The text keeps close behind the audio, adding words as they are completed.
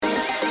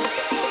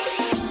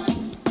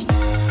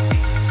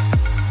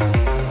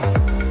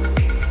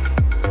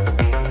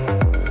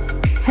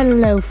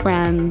Hello,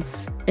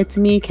 friends. It's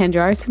me,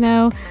 Kendra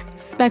Arsenault.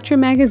 Spectrum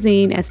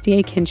Magazine,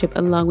 SDA Kinship,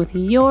 along with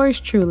yours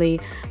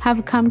truly,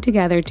 have come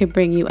together to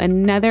bring you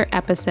another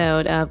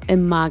episode of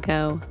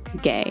Imago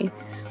Gay.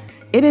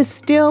 It is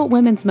still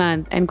Women's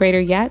Month, and greater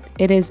yet,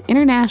 it is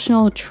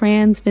International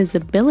Trans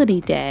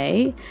Visibility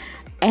Day.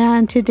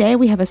 And today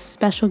we have a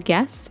special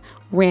guest,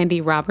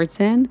 Randi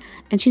Robertson,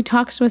 and she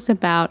talks to us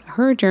about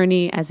her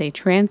journey as a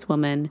trans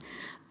woman.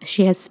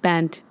 She has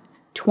spent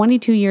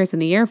 22 years in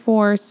the Air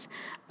Force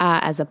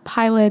as a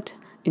pilot,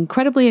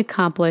 incredibly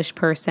accomplished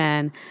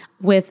person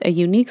with a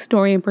unique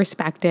story and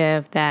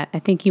perspective that I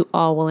think you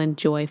all will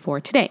enjoy for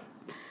today.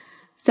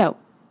 So,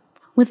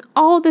 with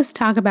all this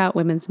talk about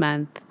Women's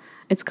Month,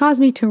 it's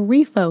caused me to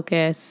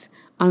refocus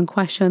on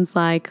questions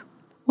like,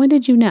 when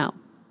did you know?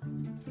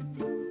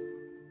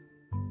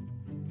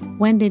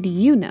 When did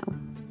you know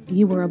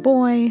you were a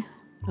boy,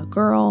 a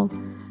girl,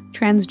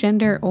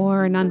 transgender,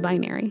 or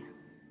non-binary?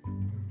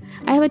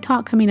 I have a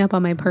talk coming up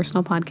on my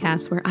personal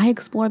podcast where I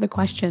explore the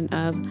question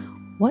of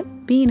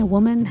what being a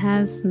woman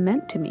has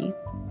meant to me.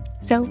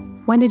 So,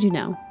 when did you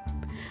know?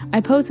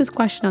 I posed this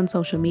question on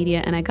social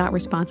media and I got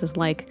responses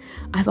like,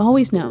 I've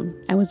always known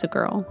I was a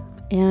girl,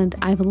 and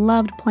I've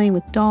loved playing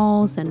with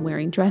dolls and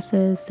wearing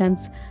dresses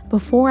since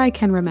before I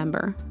can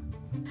remember.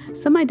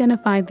 Some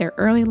identified their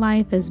early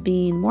life as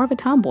being more of a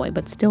tomboy,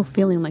 but still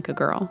feeling like a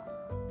girl.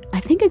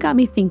 I think it got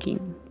me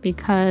thinking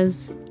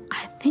because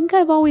I think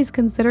I've always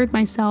considered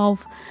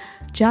myself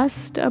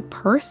just a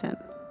person.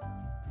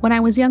 When I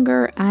was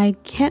younger, I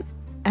can't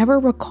ever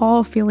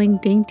recall feeling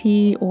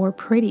dainty or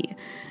pretty,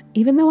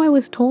 even though I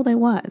was told I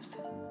was.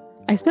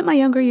 I spent my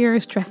younger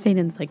years dressing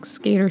in like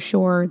skater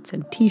shorts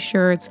and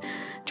t-shirts,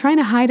 trying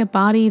to hide a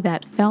body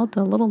that felt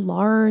a little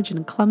large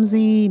and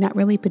clumsy, not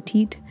really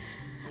petite.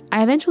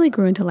 I eventually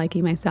grew into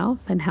liking myself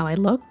and how I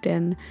looked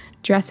and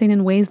dressing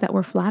in ways that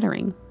were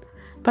flattering.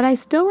 But I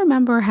still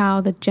remember how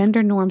the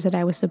gender norms that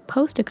I was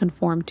supposed to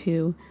conform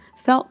to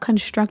felt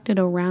constructed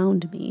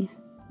around me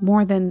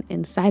more than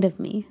inside of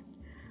me.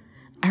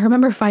 I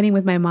remember fighting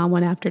with my mom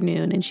one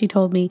afternoon and she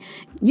told me,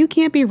 "You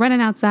can't be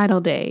running outside all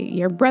day.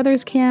 Your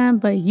brothers can,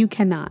 but you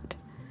cannot."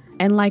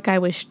 And like I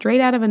was straight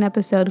out of an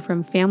episode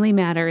from Family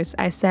Matters,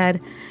 I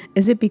said,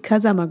 "Is it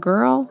because I'm a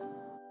girl?"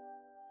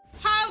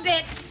 Hold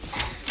it.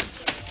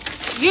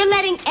 You're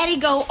letting Eddie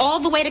go all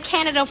the way to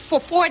Canada for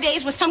 4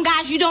 days with some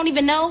guys you don't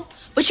even know?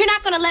 But you're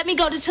not going to let me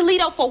go to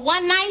Toledo for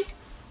one night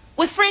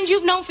with friends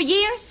you've known for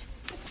years?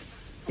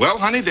 Well,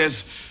 honey,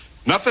 there's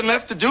nothing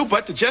left to do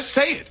but to just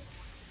say it.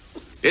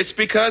 It's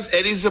because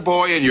Eddie's a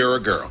boy and you're a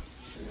girl.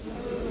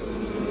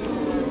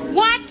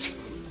 What?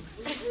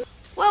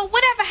 Well,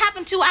 whatever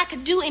happened to I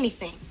could do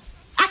anything.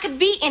 I could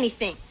be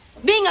anything.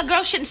 Being a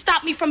girl shouldn't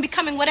stop me from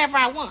becoming whatever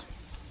I want.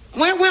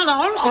 Well,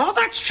 all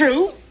that's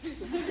true.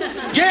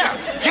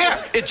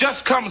 Yeah, it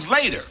just comes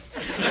later.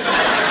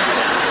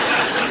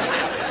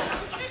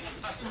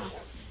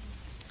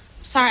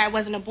 Sorry I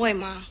wasn't a boy,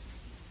 Mom.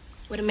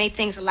 Would have made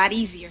things a lot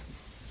easier.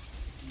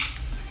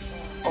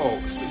 Oh,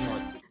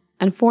 sweetheart.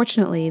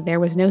 Unfortunately, there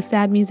was no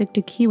sad music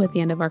to cue at the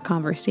end of our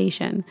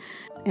conversation,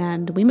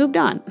 and we moved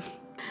on.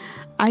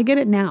 I get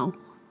it now.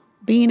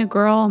 Being a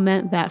girl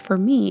meant that for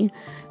me,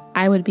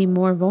 I would be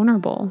more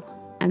vulnerable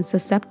and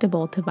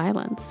susceptible to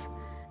violence,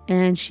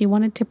 and she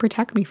wanted to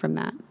protect me from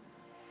that.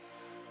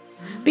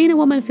 Being a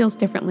woman feels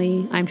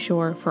differently, I'm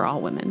sure, for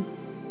all women.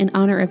 In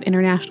honor of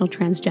International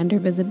Transgender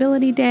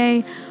Visibility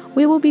Day,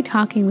 we will be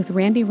talking with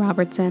Randi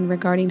Robertson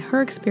regarding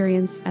her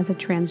experience as a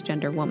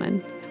transgender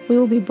woman. We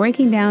will be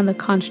breaking down the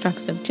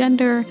constructs of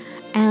gender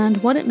and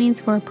what it means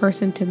for a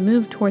person to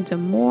move towards a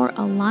more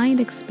aligned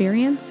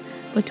experience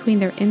between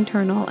their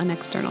internal and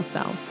external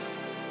selves.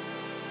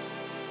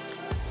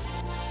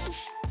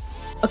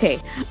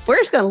 Okay, we're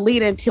just going to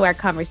lead into our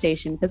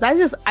conversation because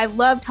I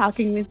love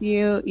talking with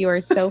you. You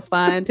are so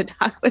fun to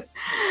talk with.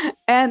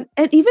 And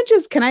even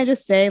just, can I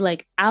just say,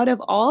 like, out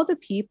of all the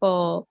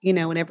people,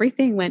 when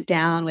everything went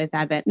down with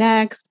Advent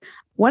Next,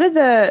 one of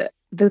the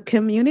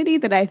community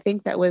that I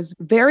think that was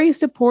very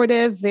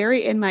supportive,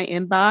 very in my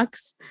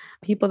inbox,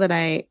 people that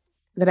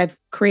I've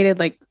created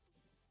like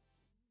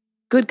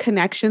good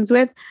connections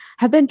with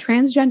have been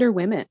transgender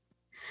women.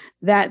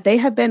 That they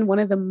have been one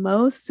of the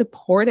most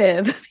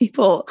supportive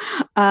people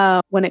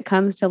when it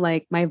comes to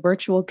like my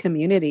virtual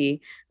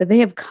community, that they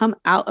have come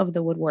out of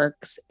the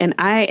woodworks. And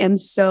I am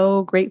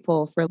so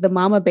grateful for the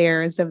mama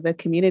bears of the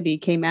community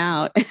came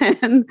out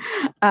and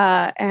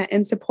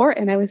in support.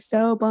 And I was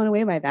so blown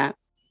away by that.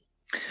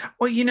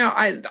 Well,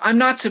 I'm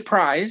not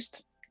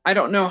surprised. I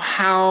don't know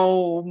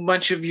how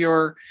much of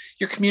your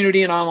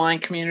community and online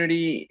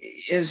community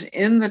is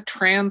in the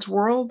trans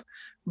world,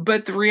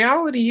 but the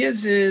reality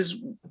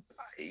is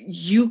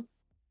you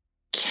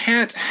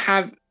can't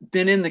have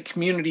been in the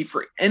community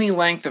for any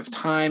length of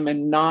time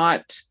and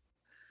not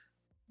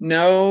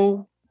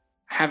know,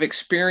 have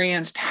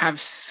experienced, have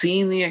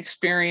seen the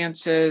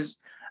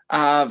experiences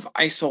of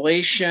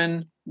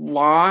isolation,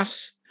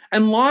 loss.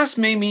 And loss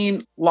may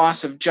mean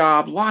loss of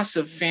job, loss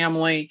of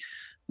family,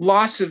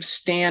 loss of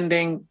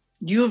standing.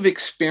 You have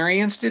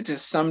experienced it to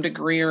some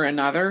degree or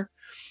another.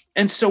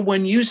 And so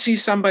when you see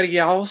somebody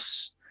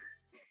else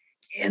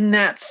in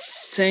that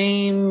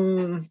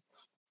same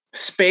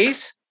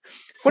space,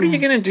 what are you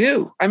going to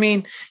do? I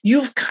mean,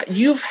 you've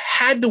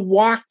had to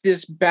walk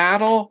this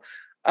battle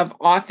of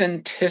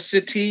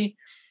authenticity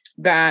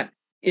that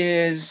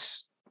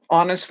is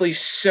honestly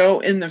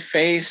so in the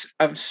face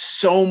of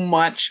so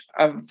much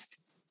of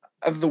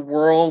the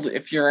world.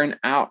 If you're an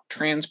out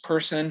trans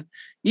person,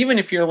 even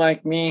if you're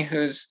like me,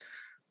 who's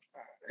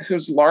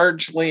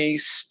largely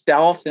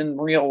stealth in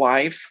real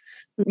life,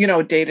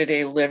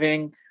 day-to-day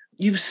living,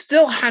 you've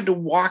still had to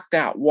walk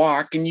that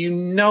walk.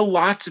 And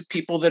lots of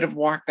people that have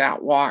walked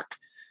that walk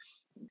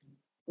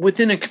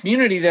within a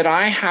community that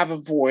I have a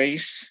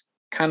voice,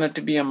 kind of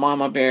to be a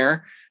mama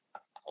bear.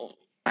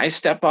 I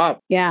step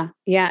up. Yeah.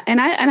 Yeah. And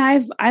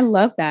I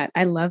love that.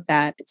 I love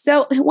that.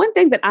 So one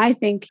thing that I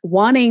think,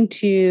 wanting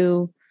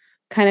to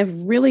kind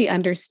of really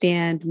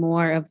understand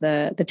more of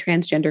the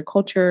transgender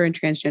culture and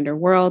transgender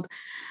world,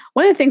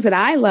 one of the things that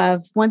I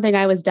love, one thing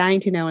I was dying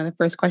to know, one of the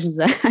first questions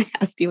that I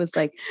asked you was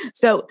like,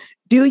 so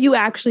do you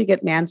actually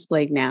get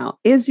mansplained now?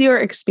 Is your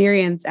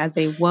experience as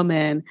a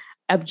woman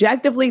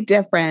objectively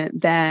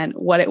different than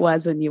what it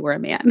was when you were a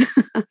man?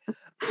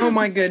 Oh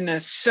my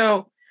goodness.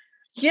 So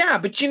yeah,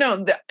 but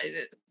the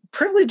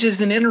privilege is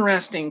an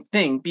interesting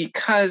thing,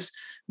 because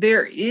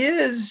there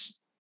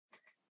is,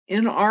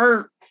 in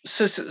our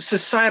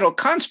societal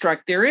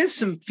construct, there is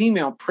some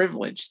female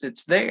privilege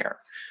that's there.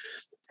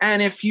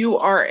 And if you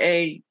are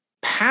a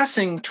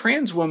passing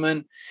trans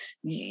woman,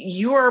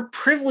 you are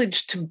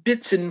privileged to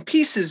bits and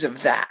pieces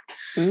of that.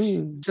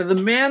 So the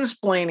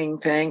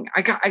mansplaining thing,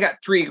 I got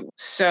three.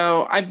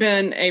 So I've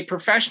been a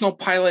professional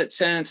pilot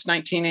since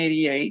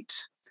 1988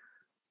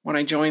 when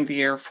I joined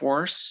the Air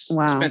Force.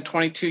 Wow. I spent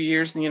 22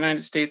 years in the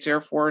United States Air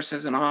Force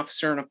as an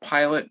officer and a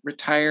pilot,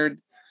 retired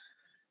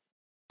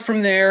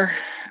from there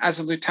as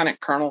a lieutenant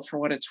colonel for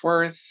what it's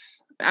worth.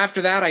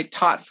 After that, I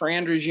taught for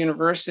Andrews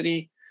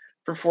University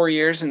for 4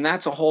 years, and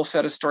that's a whole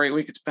set of story.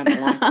 We could spend a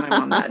long time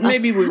on that.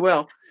 Maybe we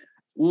will.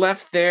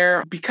 Left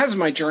there because of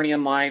my journey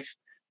in life.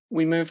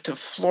 We moved to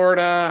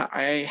Florida.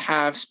 I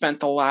have spent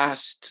the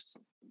last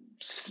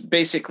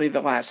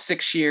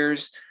 6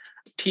 years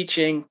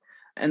teaching.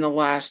 And the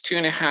last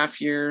 2.5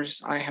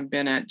 years, I have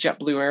been at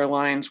JetBlue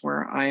Airlines,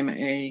 where I'm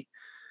a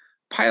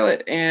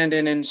pilot and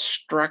an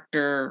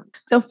instructor.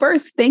 So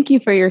first, thank you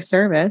for your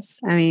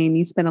service. I mean,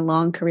 you spent a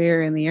long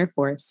career in the Air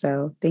Force,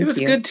 so thank you. It was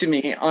good to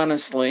me,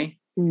 honestly.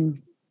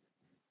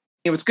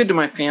 It was good to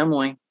my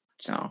family.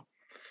 So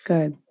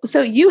good.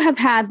 So you have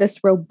had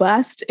this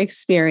robust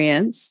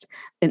experience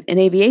in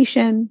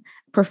aviation,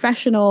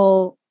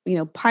 professional,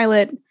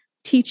 pilot,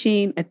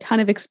 teaching, a ton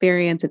of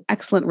experience, an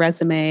excellent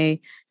resume.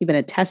 You've been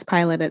a test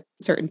pilot at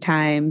certain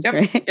times, yep.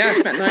 Right? Yeah, I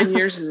spent 9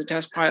 years as a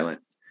test pilot.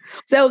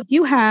 So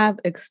you have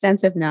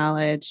extensive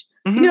knowledge.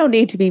 Mm-hmm. You don't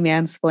need to be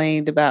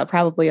mansplained about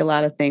probably a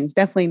lot of things.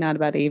 Definitely not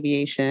about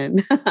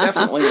aviation.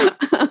 Definitely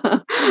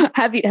not.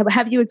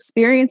 Have you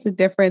experienced a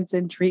difference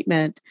in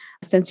treatment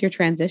since your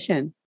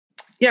transition?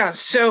 Yeah.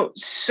 So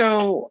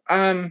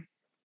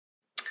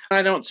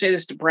I don't say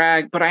this to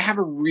brag, but I have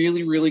a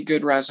really, really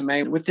good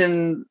resume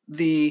within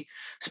the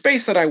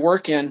space that I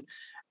work in,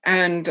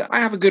 and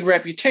I have a good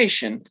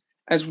reputation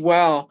as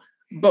well.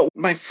 But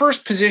my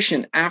first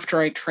position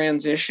after I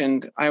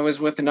transitioned, I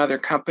was with another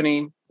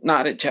company,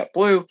 not at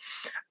JetBlue,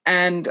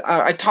 and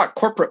I taught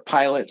corporate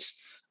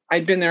pilots.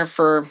 I'd been there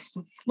for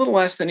a little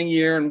less than a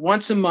year, and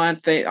once a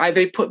month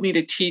they put me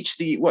to teach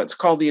what's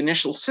called the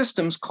initial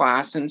systems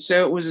class, and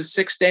so it was a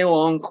 6-day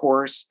long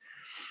course,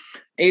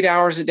 8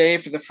 hours a day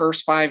for the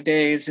first 5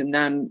 days, and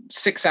then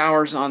 6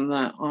 hours on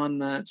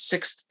the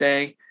sixth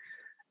day,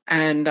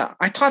 and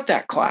I taught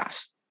that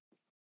class.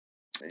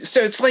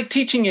 So it's like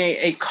teaching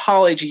a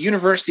college, a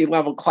university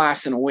level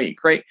class in a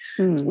week, right?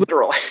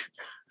 Literally.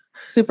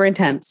 Super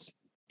intense.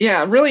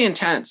 Yeah, really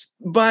intense.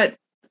 But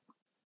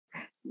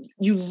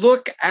you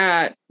look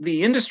at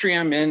the industry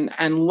I'm in,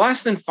 and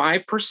less than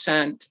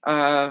 5%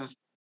 of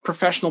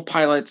professional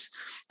pilots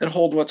that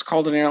hold what's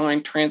called an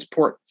airline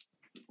transport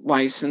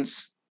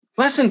license,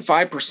 less than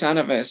 5%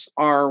 of us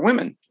are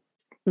women.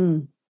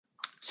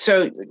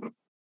 So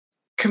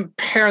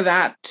compare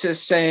that to,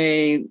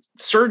 say,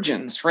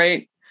 surgeons,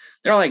 right?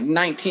 They're like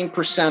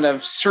 19%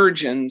 of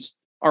surgeons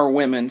are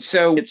women.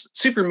 So it's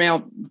super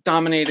male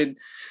dominated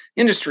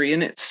industry,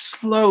 and it's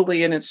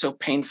slowly, and it's so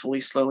painfully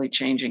slowly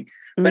changing,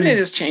 but it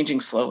is changing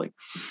slowly.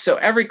 So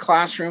every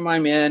classroom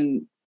I'm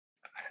in,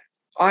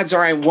 odds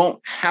are I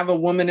won't have a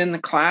woman in the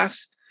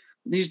class.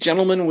 These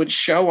gentlemen would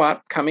show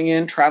up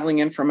traveling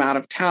in from out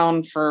of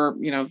town for,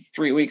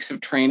 3 weeks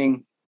of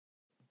training.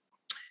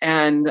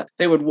 And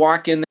they would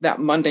walk in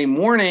that Monday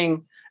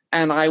morning,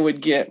 and I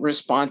would get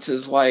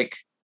responses like,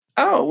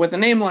 "Oh, with a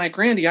name like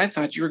Randy, I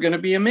thought you were going to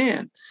be a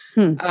man."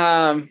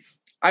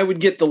 I would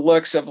get the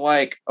looks of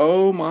like,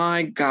 "Oh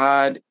my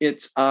God,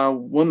 it's a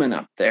woman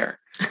up there."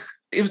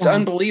 It was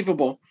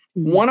unbelievable.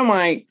 One of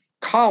my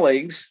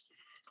colleagues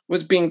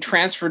was being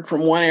transferred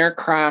from one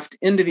aircraft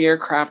into the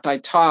aircraft I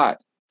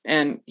taught,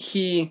 and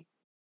he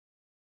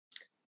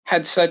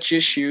had such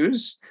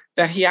issues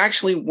that he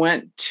actually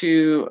went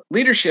to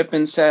leadership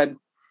and said,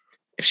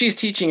 if she's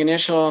teaching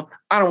initial,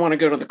 I don't want to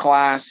go to the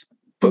class.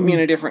 Put me in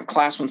a different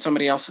class when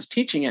somebody else is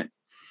teaching it.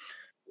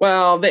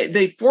 Well,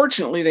 they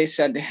fortunately, they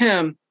said to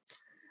him,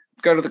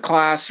 go to the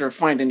class or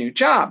find a new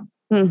job.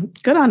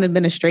 Good on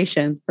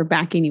administration for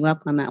backing you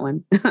up on that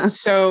one.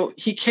 So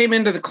he came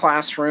into the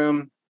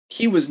classroom.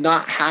 He was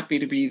not happy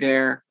to be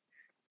there.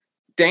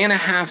 Day and a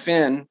half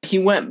in, he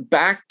went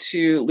back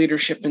to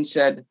leadership and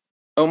said,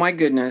 oh my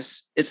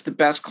goodness, it's the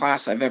best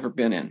class I've ever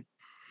been in.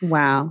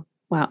 Wow.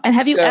 And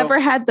have you ever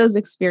had those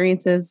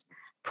experiences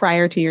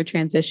prior to your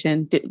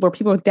transition? Were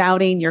people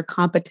doubting your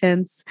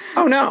competence?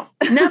 Oh, no,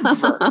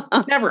 never,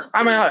 never.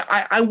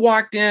 I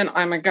walked in,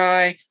 I'm a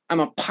guy, I'm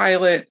a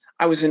pilot.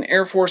 I was an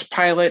Air Force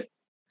pilot.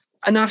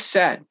 Enough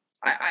said.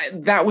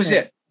 That was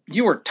it.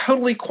 You were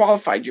totally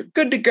qualified. You're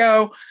good to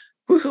go.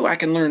 Woohoo, I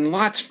can learn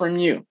lots from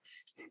you.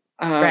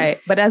 Right.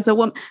 But as a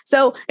woman,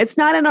 so it's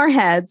not in our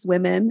heads,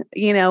 women,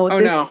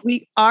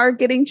 we are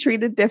getting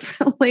treated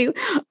differently.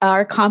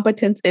 Our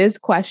competence is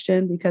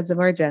questioned because of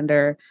our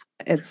gender.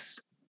 It's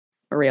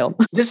real.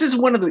 This is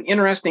one of the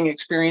interesting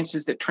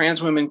experiences that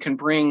trans women can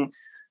bring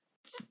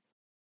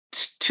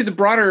to the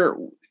broader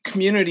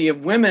community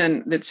of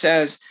women that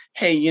says,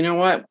 hey, you know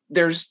what?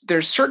 There's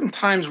certain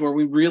times where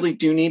we really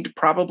do need to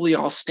probably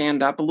all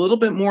stand up a little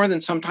bit more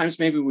than sometimes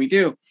maybe we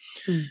do.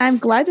 I'm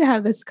glad to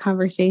have this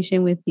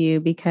conversation with you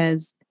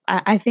because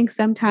I think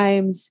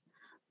sometimes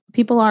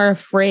people are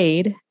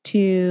afraid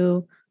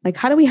to, like,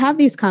 how do we have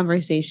these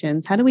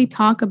conversations? How do we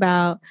talk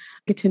about,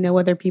 get to know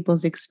other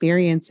people's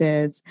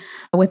experiences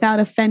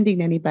without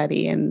offending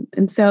anybody?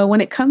 And so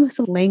when it comes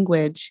to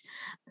language,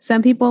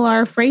 some people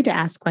are afraid to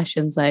ask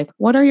questions like,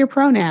 what are your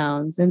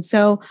pronouns? And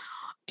so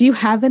do you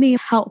have any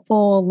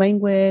helpful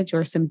language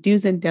or some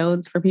do's and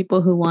don'ts for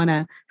people who want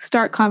to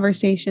start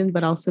conversations,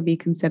 but also be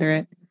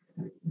considerate?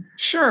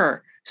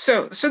 Sure.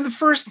 So the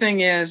first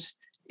thing is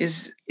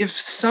if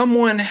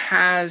someone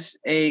has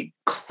a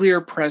clear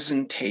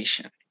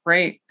presentation,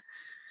 right?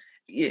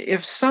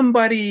 If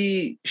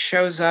somebody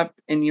shows up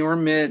in your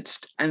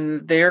midst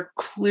and they're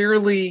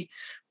clearly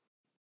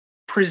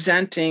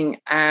presenting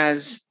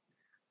as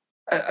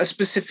a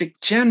specific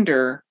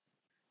gender,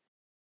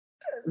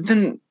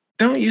 then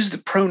don't use the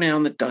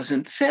pronoun that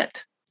doesn't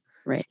fit.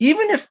 Right.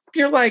 Even if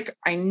you're like,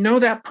 I know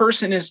that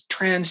person is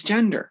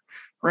transgender,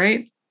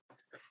 right?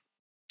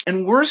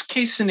 And worst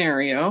case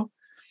scenario,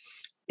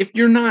 if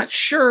you're not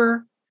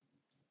sure,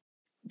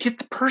 get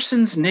the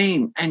person's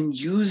name and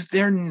use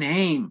their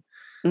name.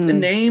 The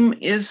name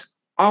is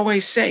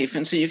always safe.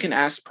 And so you can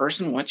ask the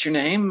person, what's your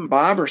name?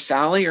 Bob or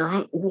Sally or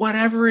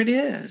whatever it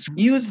is.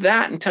 Use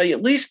that until you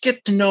at least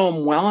get to know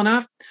them well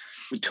enough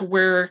to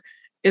where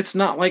it's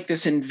not like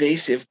this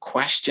invasive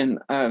question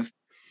of,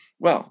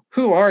 well,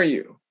 who are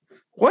you?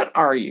 What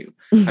are you?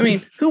 I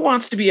mean, who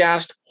wants to be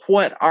asked,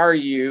 what are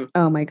you?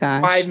 Oh my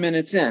gosh. 5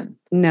 minutes in.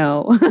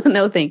 No,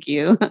 no, thank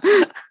you.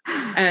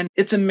 And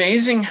it's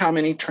amazing how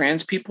many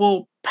trans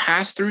people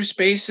pass through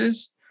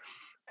spaces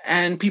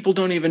and people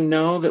don't even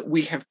know that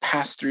we have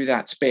passed through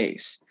that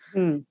space.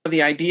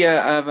 The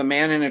idea of a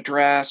man in a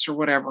dress or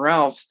whatever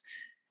else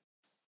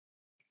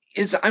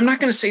is, I'm not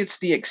going to say it's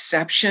the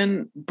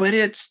exception, but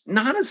it's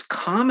not as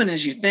common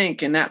as you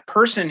think. And that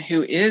person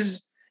who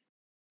is,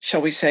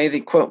 shall we say,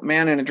 the quote,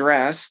 man in a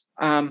dress,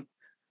 the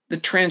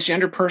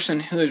transgender person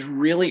who is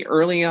really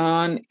early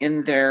on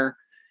in their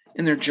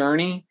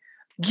journey,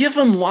 give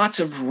them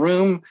lots of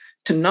room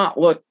to not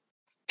look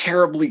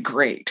terribly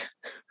great,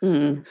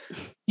 and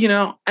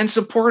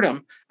support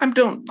them.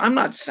 I'm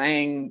not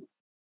saying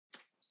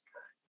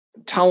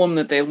tell them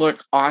that they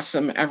look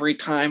awesome every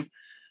time,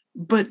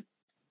 but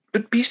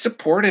be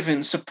supportive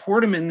and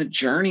support them in the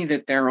journey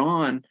that they're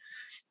on.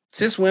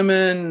 Cis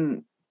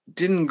women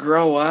didn't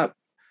grow up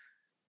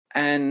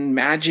and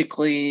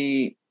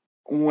magically,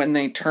 when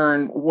they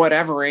turn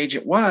whatever age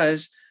it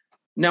was,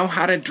 know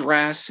how to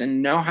dress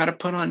and know how to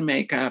put on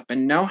makeup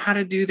and know how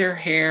to do their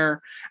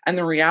hair. And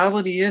the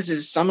reality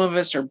is some of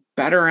us are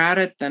better at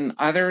it than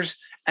others.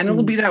 And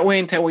it'll be that way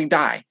until we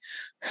die.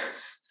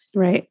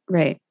 Right.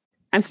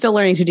 I'm still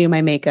learning to do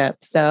my makeup.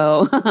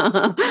 So,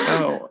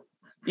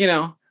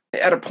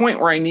 at a point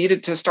where I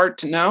needed to start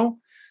to know,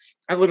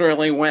 I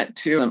literally went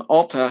to an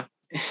Ulta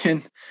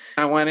and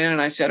I went in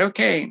and I said,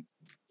 okay,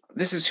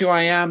 this is who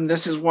I am.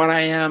 This is what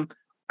I am.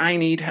 I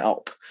need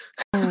help.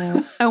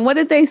 And what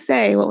did they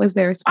say? What was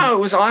their response? Oh,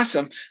 it was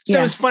awesome.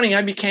 So It's funny.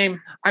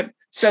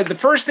 So the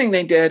first thing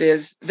they did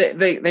is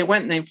they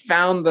went and they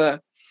found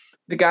the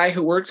guy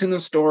who worked in the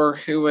store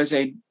who was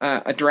a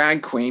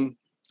drag queen,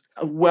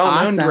 a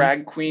well-known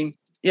drag queen.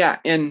 Yeah.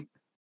 And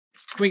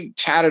we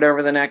chatted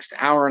over the next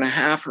hour and a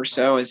half or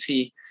so as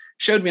he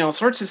showed me all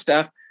sorts of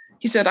stuff.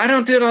 He said, I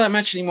don't do it all that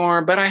much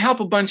anymore, but I help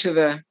a bunch of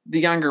the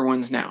younger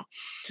ones now.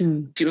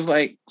 She was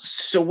like,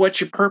 so what's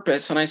your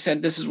purpose? And I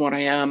said, this is what I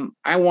am.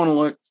 I want to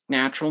look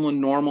natural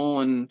and normal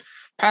and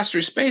pass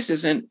through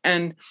spaces.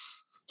 And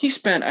he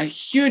spent a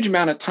huge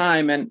amount of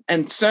time.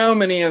 And so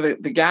many of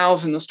the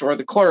gals in the store,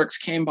 the clerks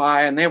came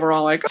by and they were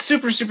all like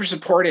super, super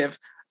supportive.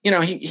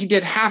 he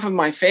did half of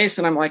my face,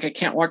 and I'm like, I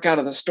can't walk out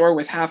of the store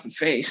with half a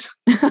face.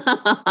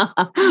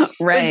 Right.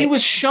 But he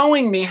was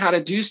showing me how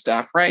to do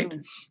stuff, right?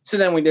 Mm. So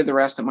then we did the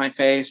rest of my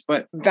face.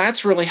 But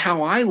that's really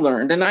how I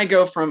learned. And I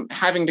go from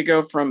having to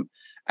go from,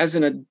 as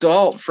an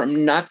adult,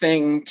 from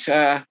nothing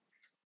to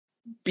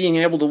being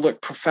able to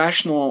look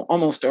professional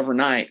almost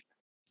overnight.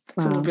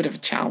 It's a little bit of a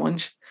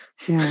challenge.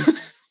 Yeah.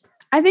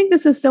 I think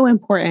this is so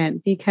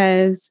important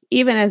because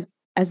even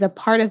as a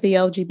part of the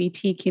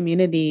LGBT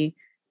community,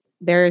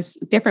 there's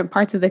different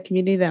parts of the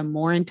community that I'm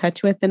more in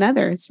touch with than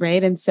others,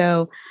 right? And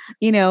so,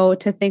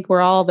 to think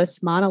we're all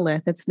this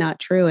monolith, it's not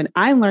true. And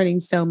I'm learning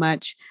so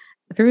much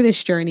through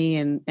this journey,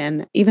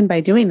 and even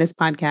by doing this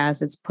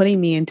podcast, it's putting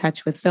me in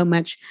touch with so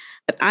much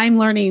that I'm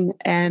learning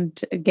and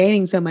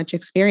gaining so much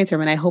experience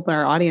from. And I hope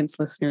our audience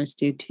listeners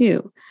do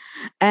too.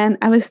 And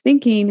I was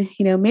thinking,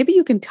 maybe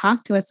you can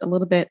talk to us a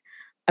little bit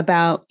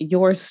about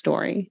your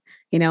story,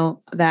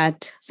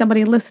 that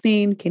somebody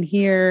listening can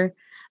hear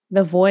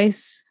the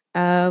voice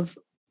of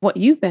what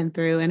you've been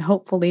through and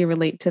hopefully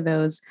relate to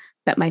those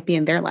that might be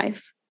in their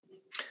life.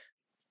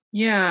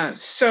 Yeah.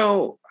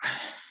 So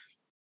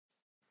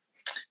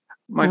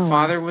my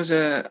father was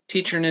a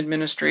teacher and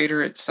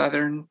administrator at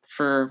Southern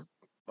for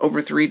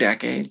over 3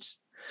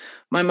 decades.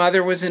 My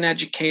mother was an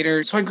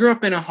educator. So I grew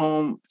up in a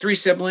home, 3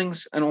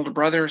 siblings, an older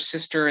brother, a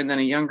sister, and then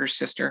a younger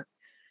sister.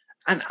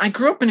 And I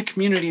grew up in a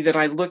community that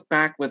I look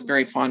back with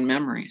very fond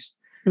memories.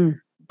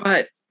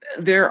 But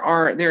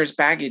there's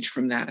baggage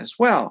from that as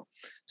well.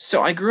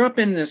 So I grew up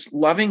in this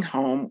loving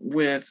home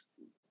with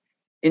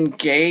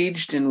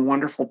engaged and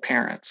wonderful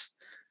parents,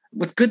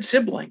 with good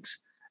siblings.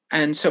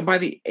 And so by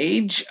the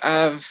age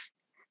of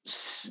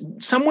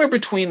somewhere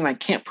between, and I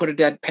can't put a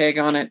dead peg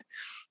on it,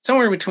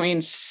 somewhere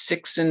between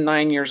 6 and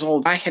 9 years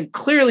old, I had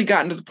clearly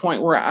gotten to the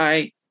point where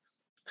I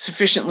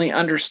sufficiently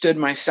understood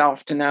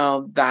myself to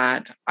know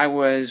that I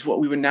was what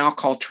we would now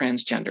call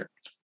transgender.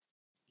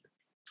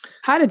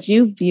 How did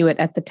you view it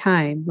at the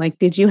time? Like,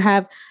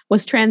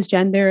 was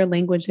transgender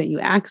language that you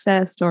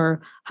accessed,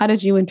 or how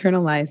did you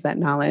internalize that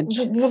knowledge?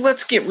 Well,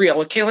 let's get real.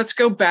 Okay, let's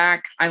go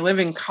back. I live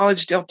in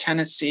Collegedale,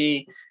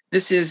 Tennessee.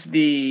 This is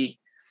the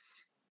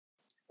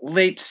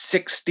late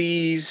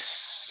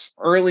 60s,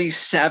 early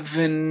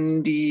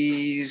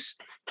 70s.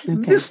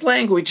 Okay. This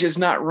language is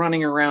not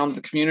running around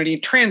the community.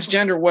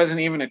 Transgender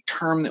wasn't even a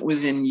term that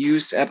was in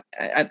use at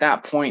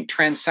that point.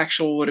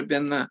 Transsexual would have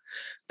been the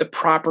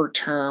proper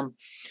term.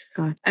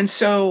 God. And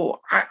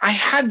so I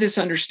had this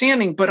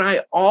understanding, but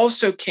I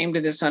also came to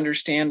this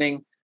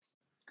understanding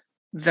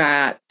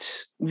that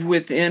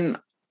within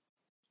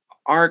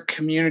our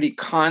community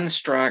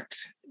construct,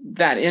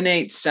 that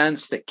innate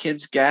sense that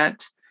kids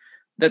get,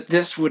 that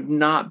this would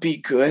not be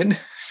good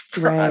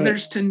for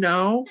others to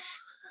know.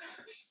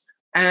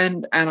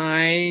 And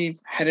I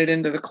headed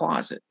into the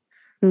closet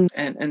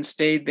and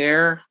stayed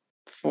there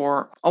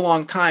for a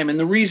long time. And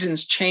the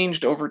reasons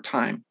changed over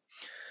time.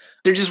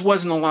 There just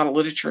wasn't a lot of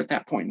literature at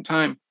that point in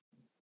time.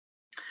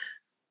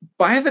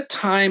 By the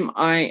time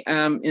I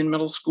am in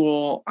middle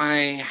school,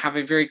 I have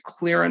a very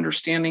clear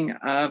understanding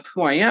of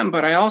who I am,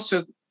 but I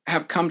also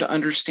have come to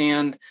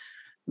understand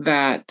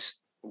that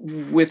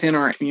within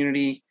our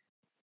community,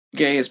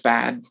 gay is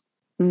bad.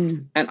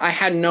 And I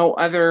had no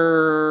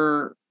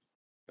other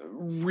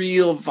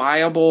real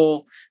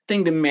viable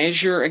thing to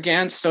measure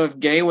against. So if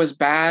gay was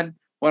bad,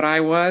 what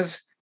I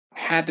was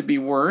had to be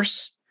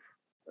worse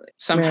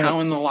somehow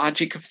in the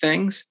logic of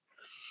things.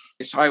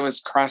 So I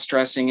was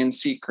cross-dressing in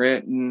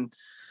secret, and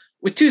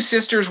with 2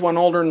 sisters, one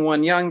older and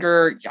one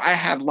younger, I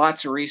had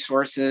lots of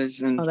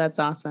resources. And that's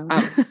awesome.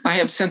 I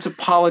have since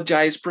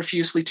apologized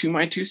profusely to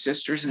my 2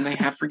 sisters, and they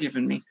have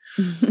forgiven me.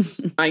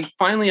 I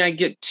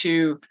get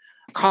to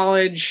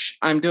college.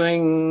 I'm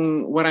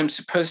doing what I'm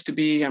supposed to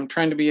be. I'm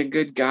trying to be a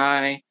good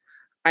guy.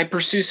 I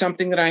pursue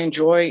something that I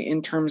enjoy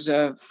in terms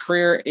of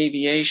career,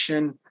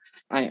 aviation.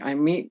 I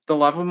meet the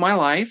love of my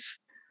life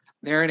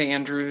there at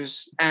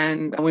Andrews,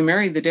 and we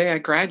married the day I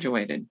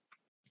graduated.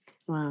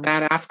 Wow.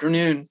 That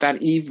afternoon,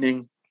 that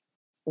evening.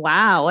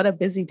 Wow, what a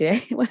busy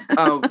day.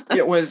 Oh,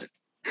 it was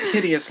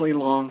hideously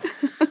long.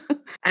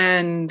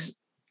 And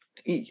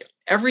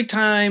every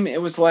time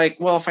it was like,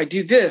 well, if I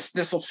do this,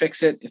 this will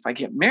fix it. If I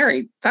get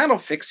married, that'll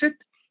fix it.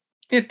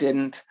 It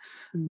didn't.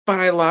 But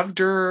I loved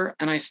her,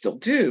 and I still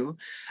do.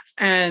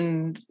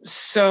 And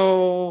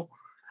so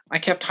I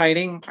kept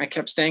hiding. I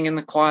kept staying in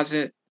the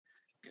closet.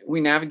 We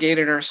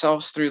navigated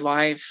ourselves through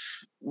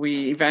life.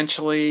 We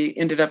eventually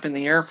ended up in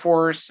the Air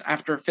Force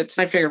after fits.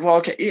 I figured, well,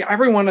 okay,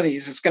 every one of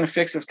these is going to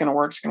fix, it's going to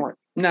work, it's going to work.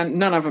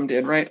 None of them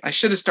did, right? I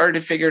should have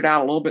started to figure it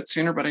out a little bit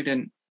sooner, but I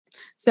didn't.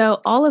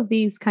 So all of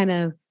these kind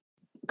of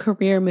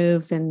career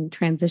moves and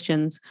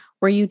transitions,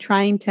 were you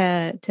trying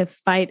to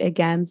fight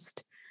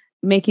against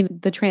making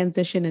the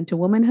transition into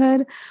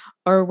womanhood?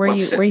 Or were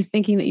you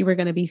thinking that you were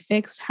going to be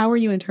fixed? How were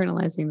you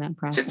internalizing that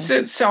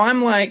process? So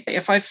I'm like,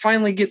 if I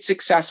finally get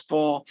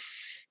successful,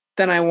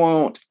 then I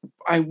won't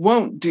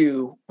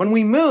do when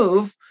we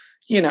move,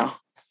 Yeah.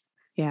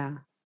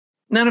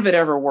 None of it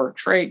ever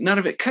works, right? None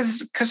of it,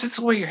 because it's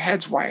the way your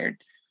head's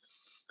wired.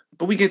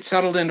 But we get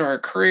settled into our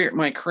career,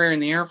 my career in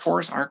the Air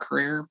Force, our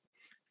career.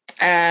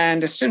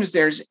 And as soon as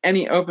there's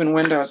any open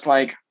window, it's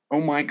like,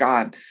 oh my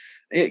God,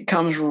 it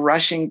comes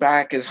rushing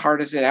back as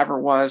hard as it ever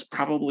was,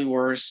 probably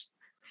worse.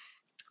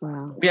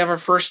 Wow. We have our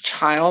first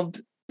child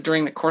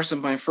during the course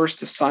of my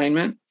first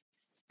assignment.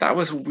 That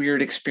was a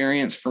weird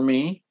experience for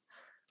me.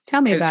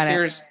 Tell me about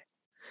it.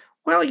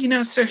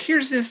 Well, so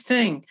here's this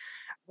thing.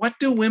 What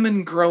do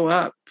women grow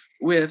up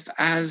with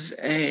as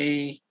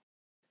a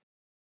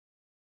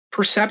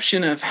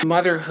perception of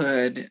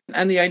motherhood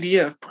and the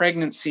idea of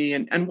pregnancy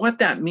and what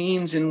that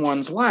means in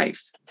one's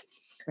life?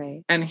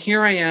 Right. And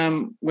here I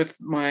am with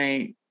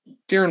my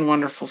dear and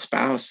wonderful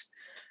spouse,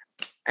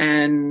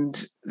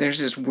 and there's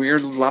this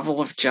weird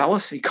level of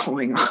jealousy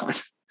going on.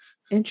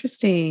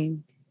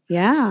 Interesting.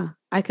 Yeah,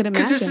 I could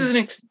imagine. Because this is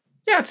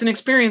it's an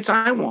experience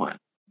I want.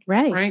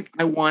 Right.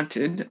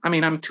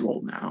 I'm too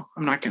old now.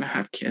 I'm not going to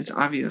have kids,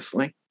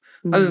 obviously,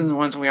 other than the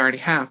ones we already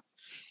have.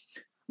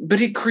 But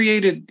it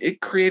created,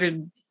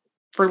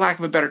 for lack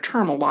of a better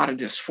term, a lot of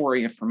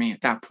dysphoria for me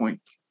at that point.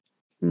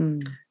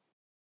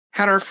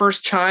 Had our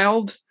first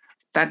child.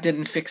 That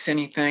didn't fix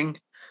anything.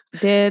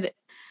 Did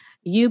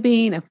you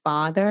being a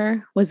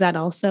father, was that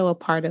also a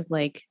part of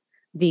like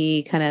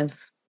the kind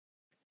of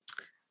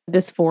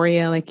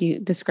dysphoria, like you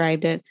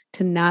described it,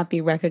 to not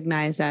be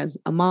recognized as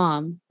a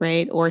mom,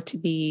 right? Or to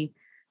be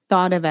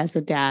thought of as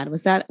a dad?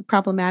 Was that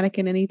problematic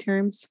in any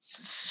terms?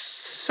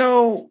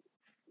 So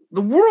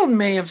the world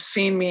may have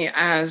seen me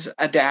as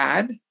a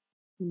dad.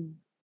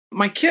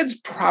 My kids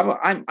probably,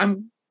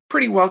 I'm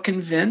pretty well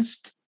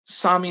convinced,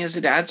 saw me as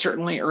a dad,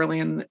 certainly early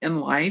in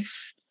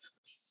life.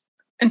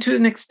 And to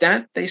an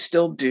extent, they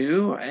still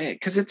do,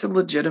 because it's a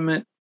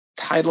legitimate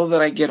title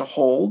that I get a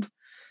hold.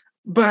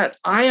 But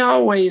I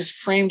always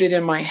framed it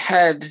in my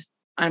head,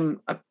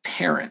 I'm a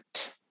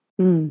parent.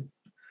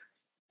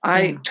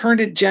 I turned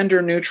it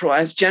gender neutral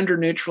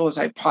as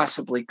I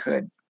possibly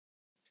could.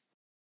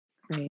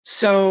 Right.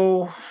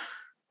 So,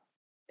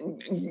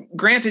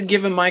 granted,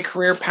 given my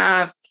career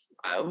path,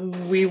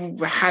 we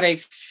had a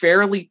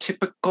fairly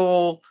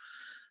typical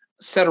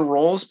set of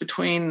roles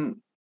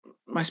between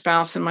my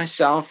spouse and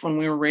myself when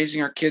we were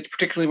raising our kids,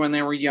 particularly when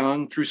they were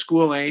young through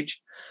school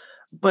age.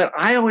 But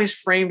I always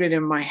framed it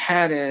in my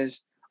head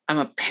as I'm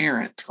a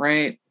parent,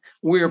 right?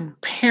 We're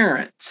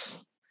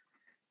parents.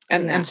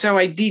 And so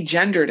I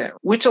degendered it,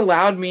 which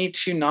allowed me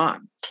to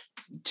not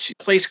to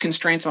place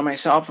constraints on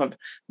myself of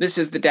this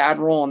is the dad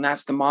role and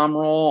that's the mom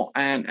role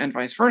and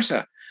vice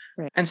versa.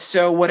 Right. And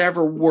so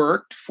whatever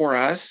worked for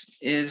us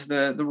is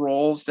the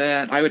roles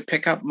that I would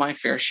pick up my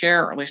fair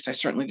share, or at least I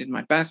certainly did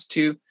my best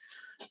to,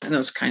 and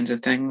those kinds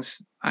of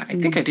things. I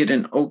think I did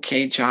an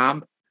okay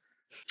job.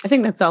 I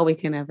think that's all we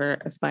can ever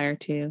aspire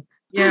to.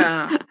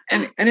 Yeah.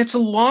 And it's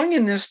along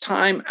in this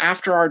time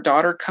after our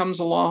daughter comes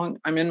along.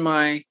 I'm in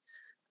my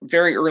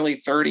very early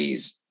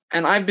 30s,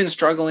 and I've been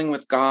struggling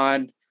with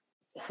God.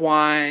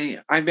 Why?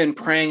 I've been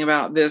praying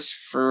about this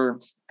for,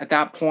 at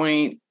that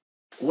point,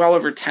 well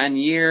over 10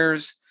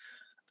 years.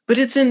 But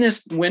it's in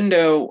this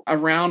window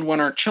around when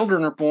our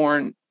children are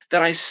born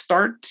that I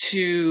start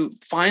to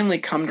finally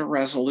come to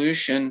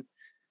resolution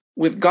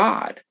with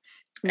God.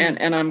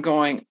 And I'm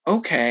going,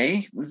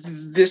 okay,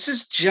 this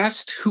is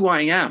just who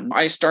I am.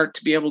 I start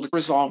to be able to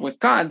resolve with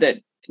God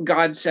that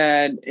God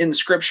said in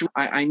Scripture,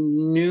 I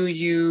knew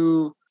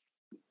you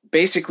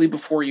basically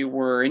before you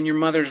were in your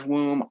mother's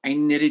womb. I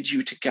knitted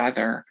you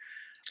together.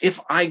 If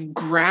I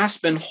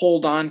grasp and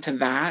hold on to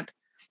that,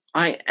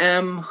 I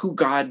am who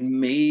God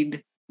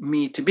made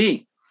me to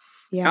be.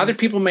 Yeah. Other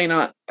people may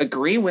not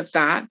agree with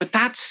that, but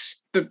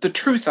that's the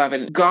truth of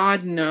it.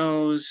 God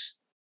knows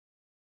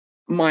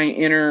my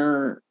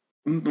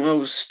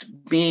innermost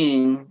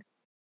being.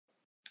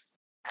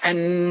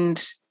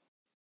 And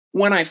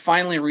when I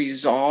finally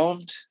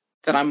resolved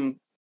that I'm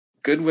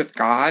good with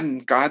God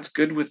and God's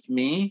good with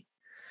me,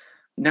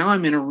 now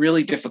I'm in a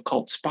really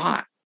difficult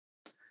spot.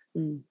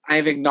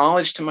 I've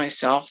acknowledged to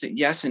myself that,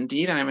 yes,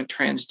 indeed, I'm a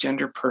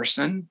transgender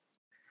person.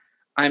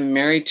 I'm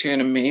married to an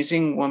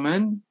amazing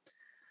woman.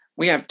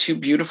 We have 2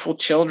 beautiful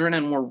children,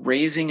 and we're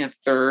raising a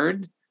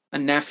third, a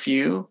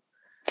nephew.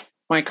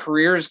 My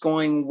career is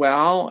going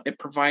well. It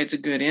provides a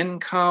good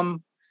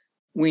income.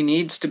 We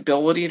need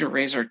stability to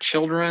raise our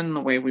children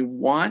the way we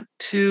want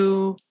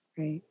to.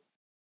 Right.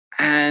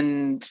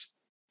 And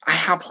I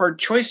have hard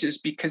choices,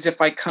 because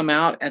if I come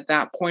out at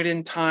that point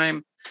in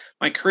time,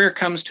 my career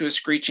comes to a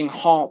screeching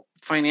halt.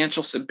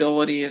 Financial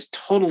stability is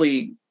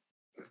totally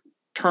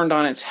turned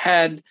on its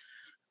head.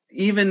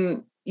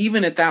 Even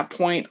at that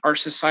point, our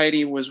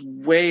society was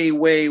way,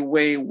 way,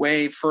 way,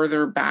 way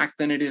further back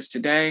than it is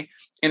today.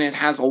 And it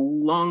has a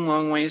long,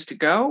 long ways to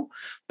go,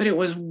 but it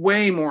was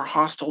way more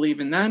hostile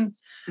even then.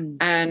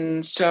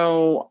 And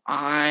so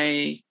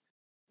I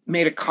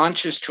made a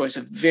conscious choice,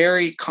 a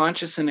very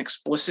conscious and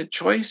explicit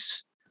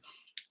choice,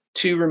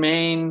 to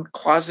remain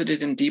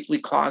closeted and deeply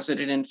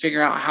closeted and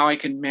figure out how I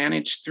could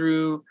manage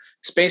through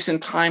space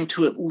and time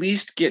to at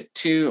least get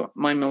to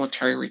my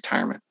military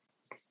retirement.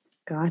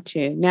 Got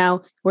you.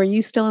 Now, were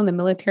you still in the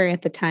military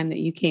at the time that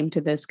you came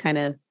to this kind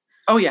of?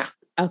 Oh, yeah.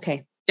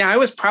 Okay. Yeah, I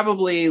was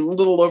probably a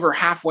little over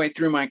halfway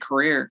through my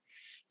career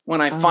when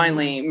I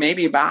finally,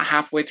 maybe about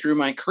halfway through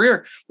my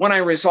career, when I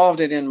resolved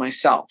it in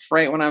myself,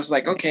 right? When I was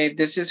like, okay,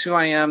 this is who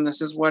I am. This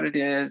is what it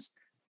is.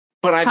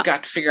 But I've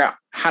got to figure out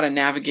how to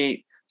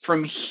navigate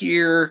from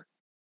here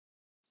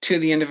to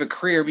the end of a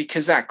career,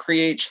 because that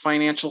creates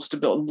financial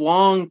stability,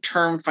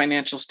 long-term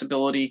financial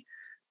stability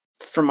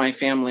for my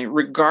family,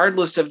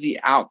 regardless of the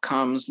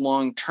outcomes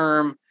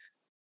long-term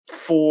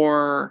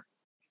for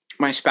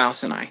my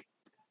spouse and I.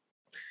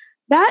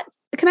 That,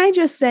 can I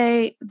just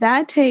say,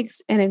 that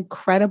takes an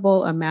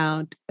incredible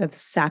amount of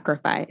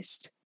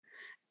sacrifice.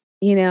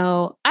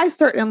 I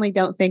certainly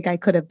don't think I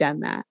could have done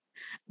that,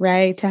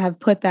 right? To have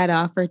put that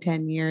off for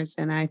 10 years.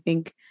 And I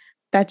think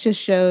that just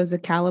shows the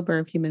caliber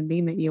of human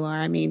being that you are.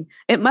 I mean,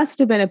 it must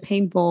have been a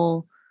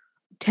painful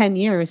 10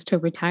 years to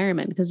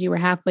retirement, because you were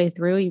halfway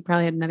through. You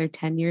probably had another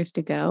 10 years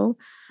to go.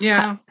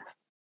 Yeah,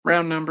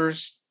 round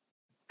numbers,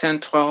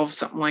 10, 12,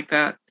 something like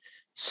that.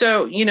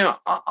 So,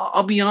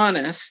 I'll be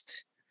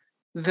honest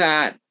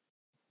that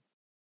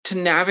to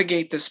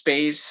navigate the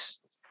space,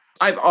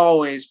 I've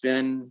always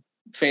been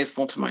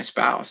faithful to my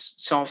spouse.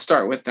 So I'll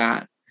start with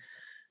that.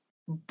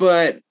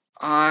 But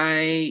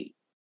I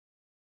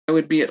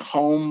would be at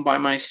home by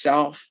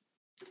myself,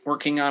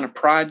 working on a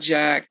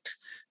project,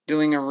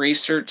 doing a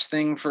research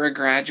thing for a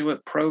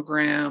graduate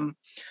program,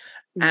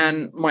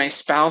 and my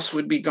spouse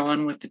would be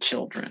gone with the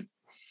children.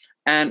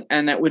 And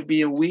that would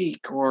be a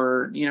week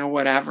or,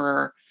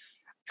 whatever.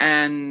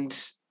 And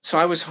so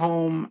I was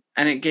home,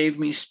 and it gave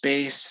me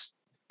space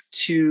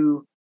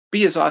to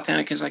be as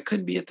authentic as I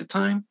could be at the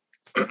time.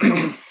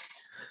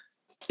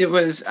 It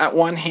was, at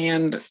one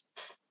hand,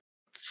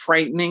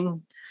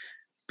 frightening,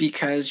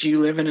 because you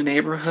live in a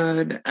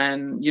neighborhood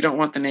and you don't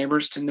want the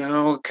neighbors to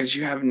know, because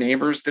you have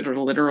neighbors that are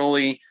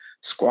literally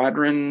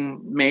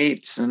squadron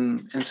mates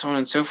and so on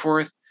and so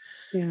forth.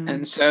 Yeah.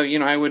 And so,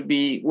 I would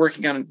be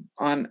working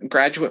on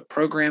graduate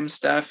program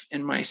stuff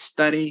in my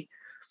study.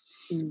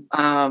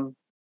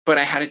 But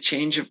I had a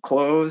change of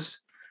clothes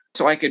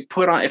so I could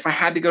put on, if I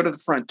had to go to the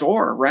front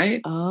door,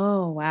 right?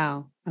 Oh,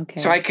 wow. Okay.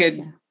 So I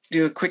could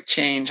do a quick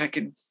change. I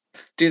could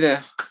do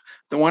the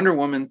Wonder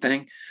Woman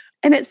thing.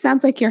 And it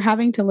sounds like you're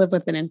having to live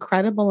with an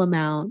incredible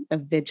amount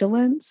of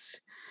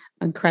vigilance,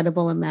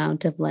 incredible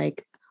amount of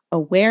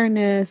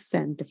awareness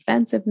and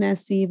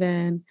defensiveness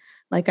even.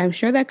 I'm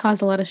sure that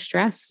caused a lot of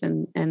stress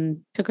and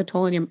took a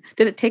toll on your,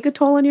 did it take a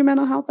toll on your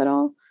mental health at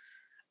all?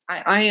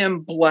 I am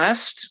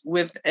blessed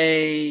with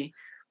a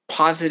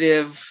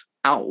positive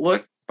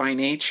outlook by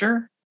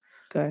nature.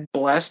 Good.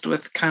 Blessed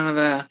with kind of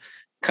the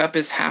cup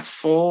is half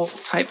full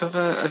type of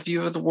a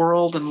view of the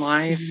world and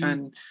life.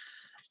 Mm-hmm.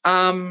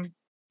 And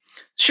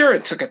sure,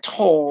 it took a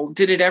toll.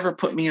 Did it ever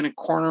put me in a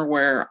corner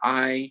where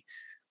I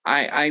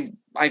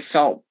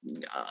felt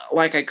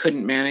like I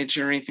couldn't manage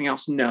or anything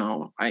else?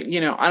 No,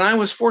 and I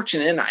was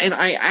fortunate, and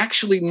I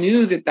actually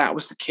knew that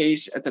was the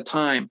case at the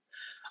time.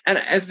 And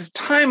at the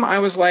time I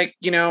was like,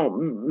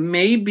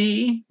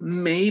 maybe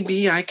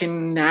I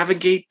can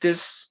navigate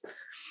this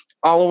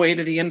all the way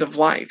to the end of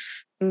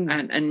life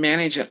and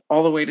manage it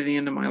all the way to the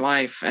end of my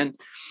life.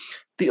 And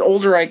the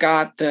older I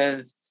got,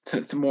 the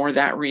more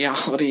that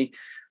reality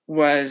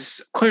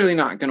was clearly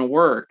not going to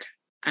work.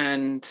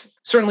 And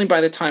certainly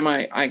by the time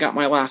I got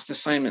my last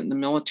assignment in the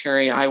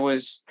military, I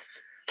was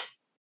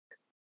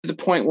to the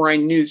point where I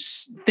knew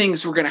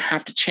things were going to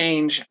have to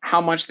change.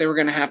 How much they were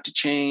going to have to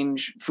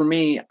change for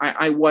me,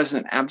 I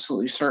wasn't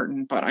absolutely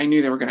certain, but I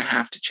knew they were going to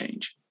have to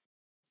change.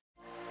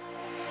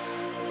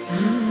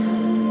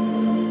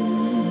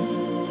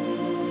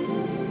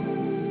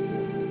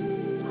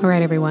 All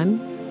right,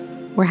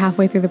 everyone. We're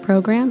halfway through the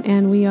program,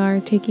 and we are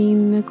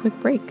taking a quick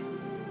break.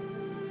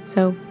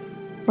 So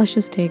let's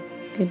just take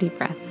a deep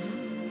breath.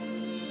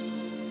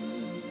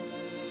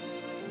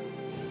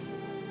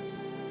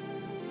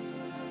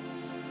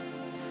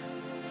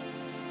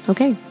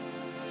 Okay,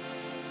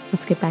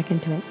 let's get back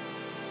into it.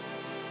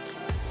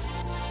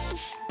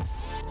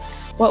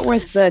 What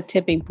was the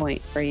tipping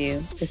point for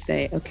you to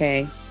say,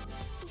 okay,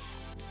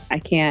 I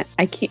can't,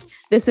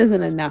 this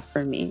isn't enough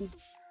for me?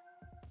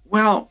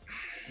 Well,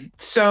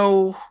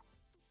 so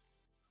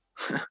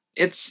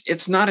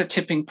it's not a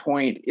tipping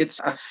point. It's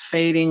a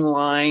fading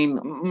line.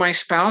 My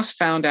spouse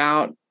found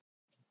out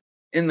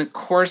in the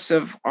course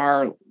of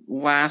our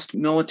last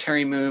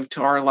military move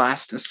to our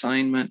last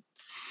assignment,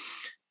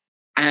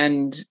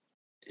 and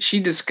she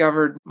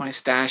discovered my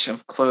stash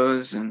of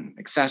clothes and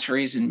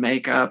accessories and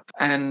makeup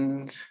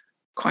and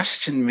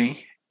questioned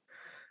me.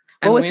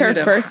 What was her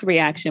first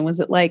reaction?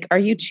 Was it like, are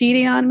you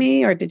cheating on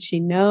me? Or did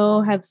she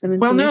have some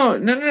intuition? Well,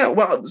 no.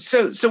 Well,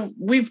 so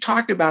we've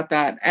talked about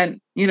that.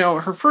 And,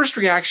 her first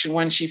reaction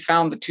when she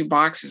found the 2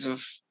 boxes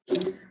of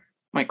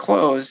my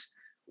clothes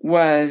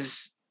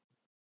was,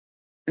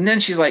 and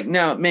then she's like,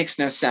 no, it makes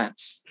no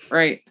sense,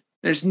 right?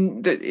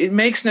 It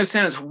makes no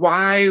sense.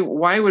 Why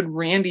would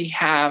Randy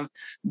have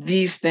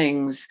these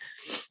things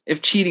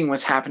if cheating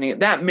was happening?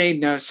 That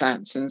made no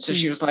sense. And so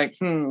she was like,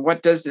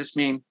 what does this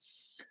mean?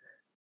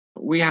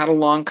 We had a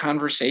long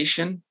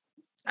conversation,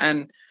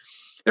 and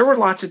There were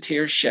lots of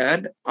tears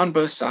shed on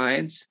both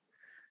sides.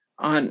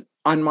 On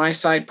my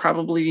side,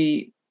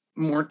 probably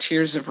more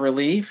tears of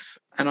relief,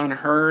 and on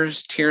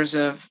hers, tears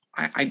of,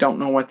 I don't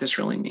know what this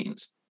really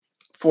means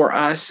for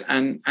us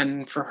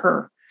and for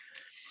her.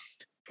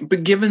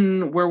 But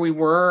given where we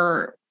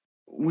were,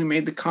 we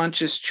made the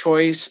conscious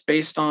choice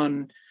based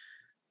on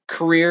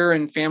career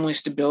and family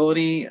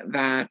stability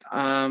that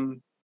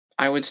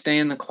I would stay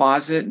in the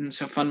closet, and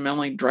so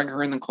fundamentally drug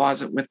her in the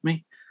closet with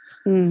me.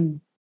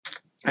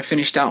 I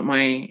finished out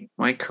my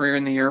career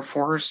in the Air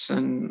Force,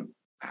 and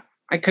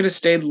I could have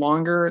stayed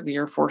longer. The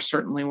Air Force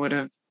certainly would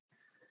have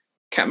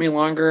kept me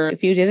longer.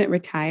 If you didn't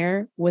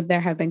retire, would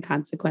there have been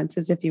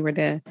consequences if you were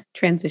to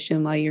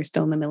transition while you're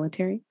still in the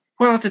military?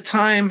 Well, at the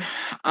time,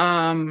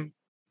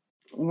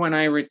 when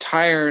I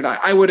retired,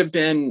 I would have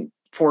been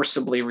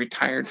forcibly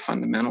retired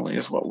fundamentally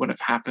is what would have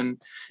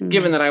happened.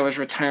 Given that I was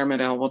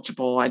retirement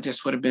eligible, I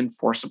just would have been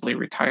forcibly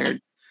retired.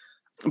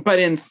 But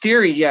in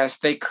theory, yes,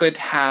 they could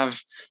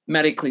have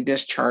medically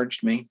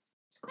discharged me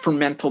for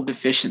mental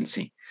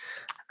deficiency.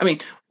 I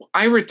mean,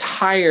 I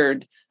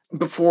retired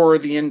before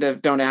the end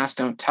of Don't Ask,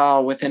 Don't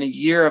Tell. Within a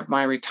year of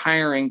my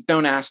retiring,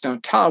 Don't Ask,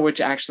 Don't Tell, which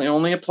actually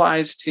only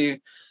applies to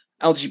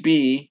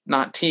LGB,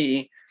 not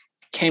T,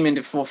 came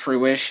into full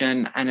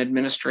fruition and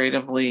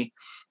administratively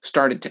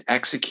started to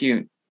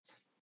execute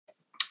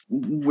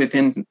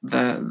within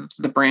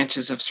the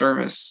branches of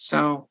service.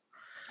 So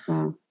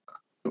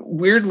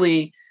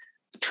weirdly,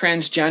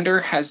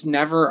 transgender has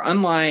never,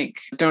 unlike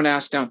Don't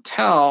Ask, Don't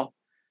Tell,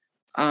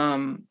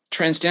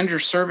 transgender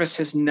service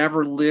has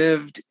never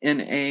lived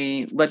in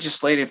a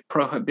legislative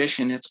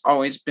prohibition. It's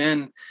always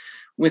been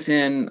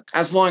within,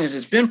 as long as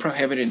it's been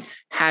prohibited,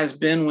 has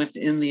been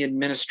within the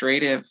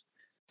administrative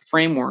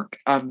framework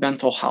of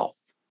mental health.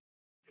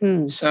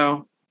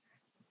 So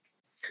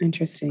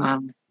interesting.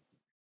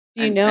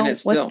 Do you know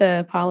what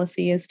the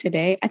policy is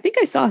today? I think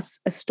I saw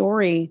a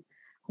story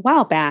a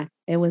while back.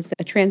 It was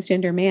a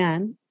transgender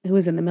man who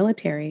was in the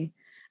military.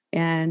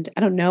 And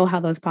I don't know how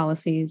those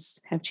policies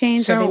have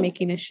changed. Are they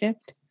making a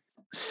shift?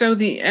 So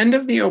the end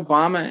of the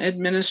Obama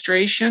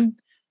administration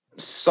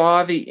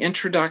saw the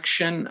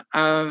introduction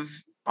of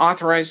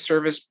authorized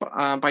service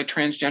by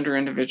transgender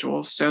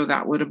individuals. So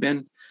that would have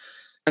been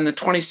in the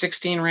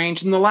 2016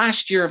 range. In the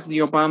last year of the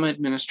Obama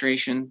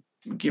administration,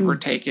 give or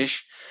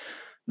take-ish,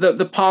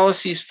 the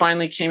policies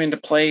finally came into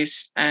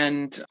place.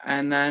 And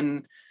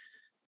then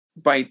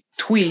by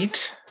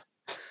tweet,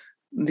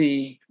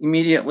 the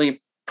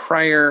immediately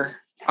prior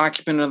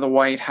occupant of the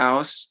White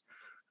House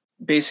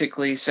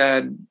basically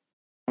said,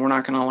 we're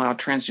not going to allow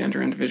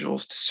transgender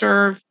individuals to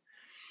serve.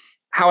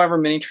 However,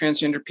 many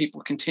transgender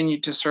people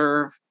continued to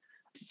serve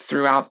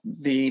throughout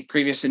the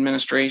previous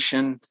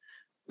administration.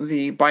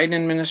 The Biden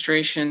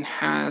administration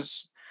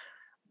has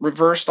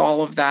reversed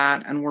all of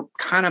that, and we're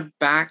kind of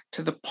back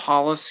to the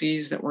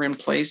policies that were in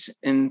place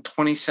in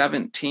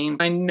 2017.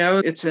 I know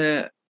it's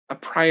a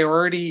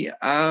priority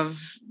of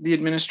the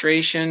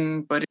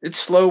administration, but it's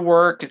slow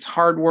work, it's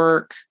hard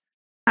work.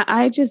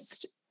 I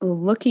just,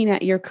 looking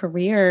at your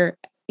career,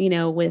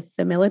 with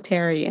the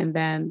military and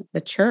then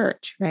the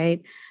church,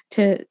 right?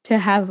 To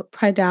have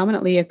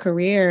predominantly a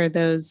career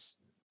those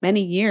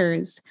many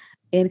years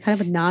in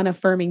kind of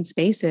non-affirming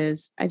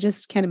spaces, I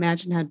just can't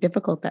imagine how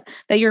difficult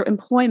that your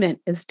employment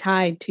is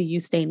tied to you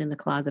staying in the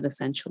closet,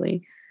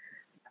 essentially.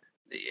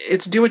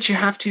 It's do what you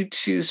have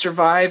to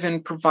survive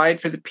and provide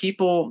for the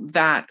people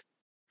that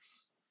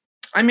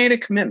I made a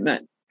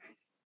commitment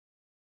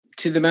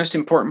to the most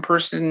important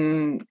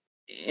person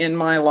in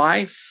my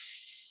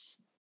life.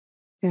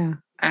 Yeah.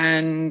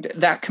 And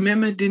that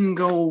commitment didn't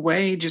go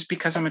away just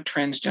because I'm a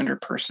transgender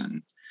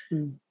person.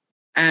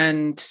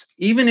 And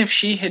even if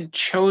she had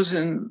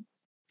chosen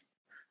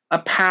a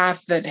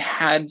path that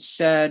had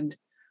said,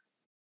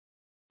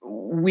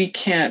 we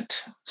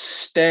can't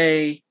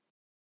stay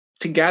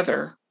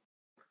together,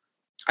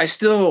 I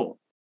still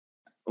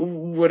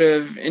would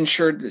have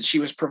ensured that she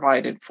was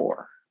provided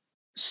for.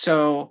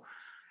 So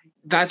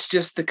that's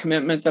just the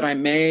commitment that I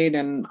made,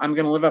 and I'm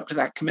going to live up to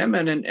that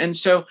commitment. And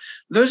so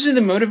those are the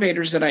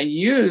motivators that I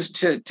use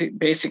to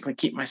basically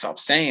keep myself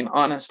sane,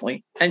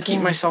 honestly, and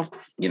keep myself,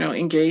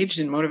 engaged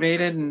and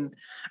motivated. And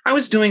I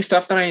was doing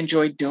stuff that I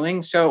enjoyed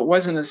doing. So it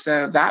wasn't as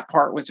though that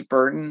part was a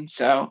burden.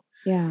 So,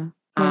 yeah.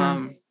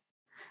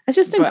 That's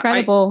just an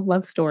incredible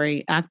love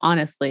story,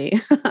 honestly.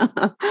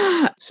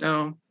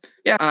 So,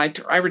 yeah,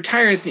 I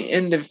retired at the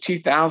end of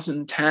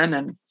 2010,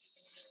 and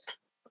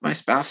my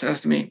spouse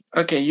says to me,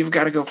 okay, you've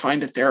got to go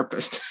find a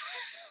therapist.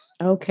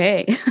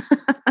 Okay.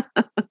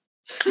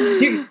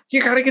 you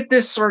got to get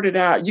this sorted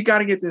out. You got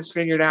to get this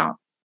figured out.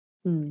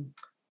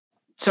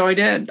 So I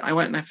did. I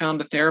went and I found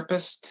a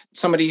therapist,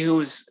 somebody who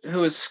was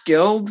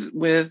skilled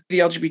with the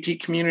LGBT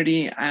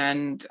community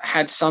and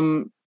had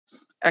some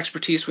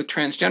expertise with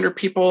transgender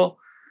people.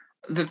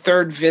 The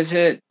third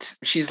visit,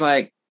 she's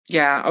like,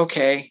 yeah,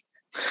 okay,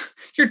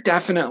 you're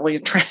definitely a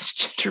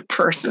transgender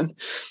person.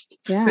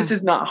 Yeah. This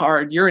is not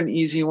hard. You're an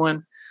easy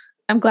one.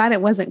 I'm glad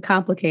it wasn't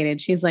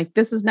complicated. She's like,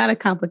 this is not a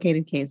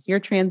complicated case. You're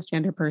a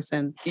transgender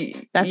person.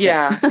 That's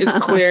it. It's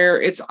clear.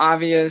 It's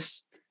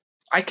obvious.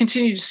 I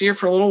continued to see her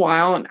for a little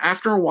while. And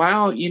after a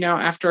while,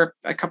 after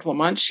a couple of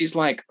months, she's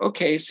like,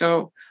 okay,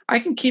 so I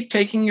can keep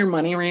taking your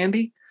money,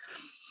 Randy,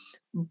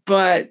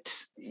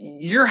 but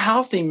you're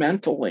healthy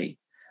mentally.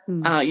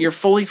 You're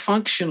fully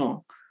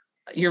functional.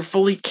 You're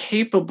fully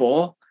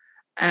capable.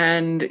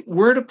 And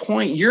you're at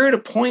a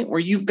point where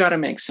you've got to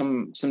make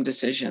some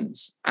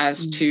decisions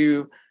as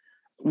to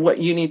what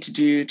you need to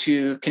do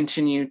to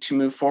continue to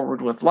move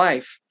forward with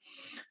life.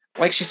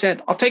 Like she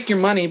said, I'll take your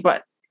money,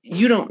 but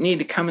you don't need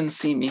to come and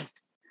see me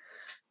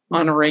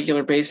on a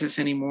regular basis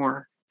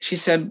anymore. She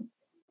said,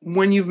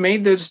 when you've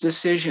made those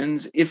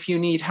decisions, if you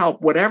need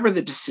help, whatever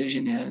the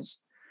decision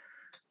is,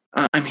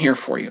 I'm here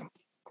for you.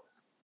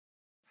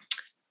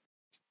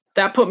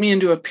 That put me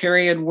into a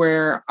period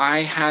where I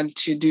had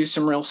to do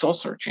some real soul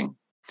searching.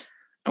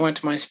 I went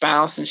to my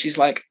spouse and she's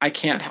like, I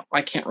can't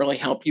really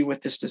help you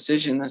with this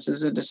decision. This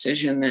is a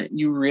decision that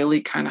you really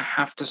kind of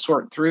have to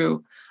sort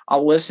through.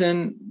 I'll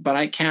listen, but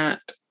I can't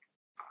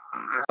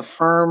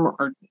affirm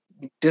or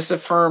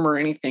disaffirm or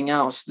anything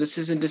else. This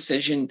is a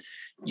decision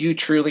you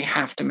truly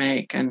have to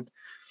make. And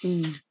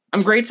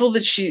I'm grateful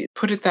that she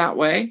put it that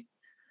way.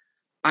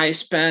 I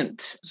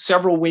spent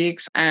several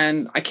weeks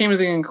and I came to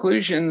the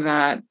conclusion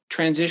that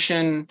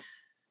transition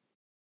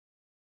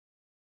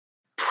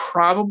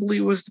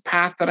probably was the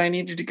path that I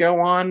needed to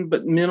go on,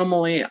 but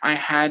minimally I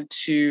had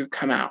to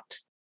come out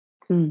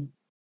to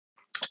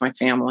my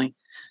family.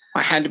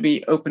 I had to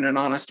be open and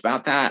honest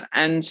about that.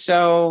 And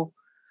so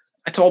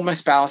I told my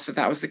spouse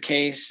that was the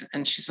case.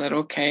 And she said,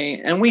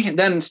 okay. And we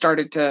then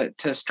started to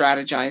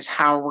strategize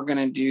how we're going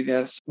to do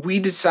this. We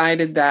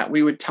decided that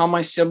we would tell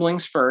my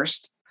siblings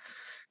first.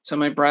 So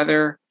my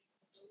brother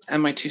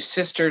and my two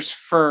sisters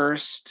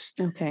first,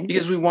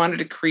 because we wanted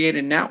to create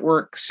a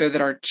network so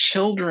that our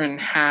children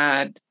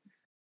had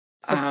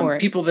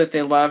people that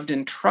they loved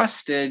and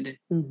trusted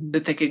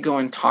that they could go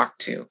and talk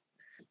to.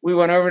 We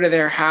went over to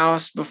their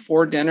house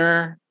before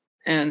dinner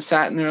and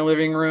sat in their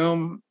living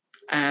room,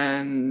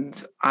 and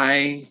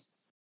I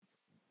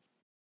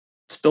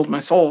spilled my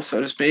soul,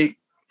 so to speak.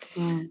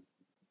 And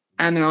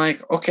they're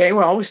like, okay,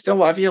 well, we still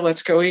love you.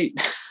 Let's go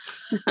eat.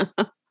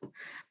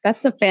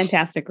 That's a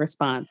fantastic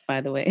response, by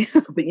the way.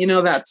 But,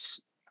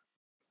 that's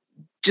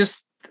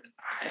just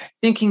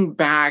thinking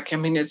back. I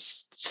mean,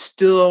 it's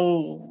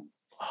still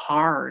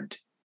hard.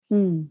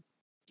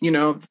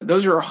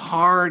 Those are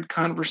hard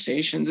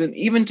conversations. And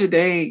even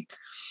today,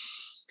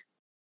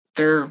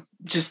 they're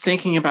just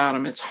thinking about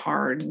them. It's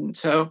hard. And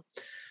so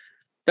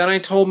then I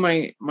told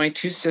my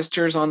two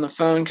sisters on the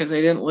phone, because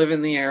they didn't live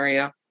in the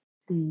area.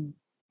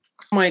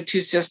 My two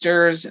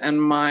sisters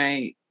and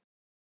my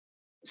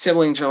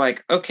siblings are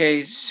like,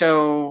 okay,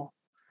 so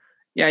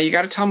yeah, you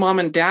got to tell mom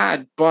and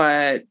dad,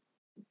 but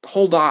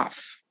hold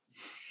off.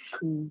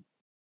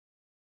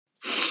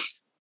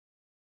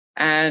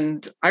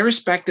 And I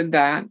respected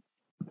that.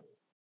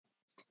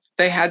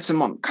 They had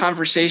some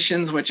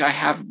conversations, which I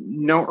have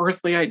no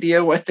earthly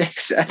idea what they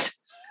said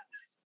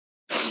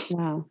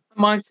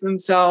amongst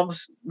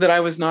themselves that I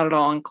was not at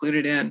all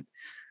included in.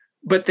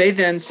 But they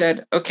then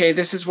said, okay,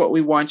 this is what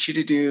we want you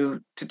to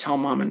do to tell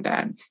mom and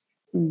dad.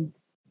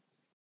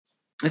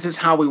 This is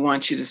how we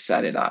want you to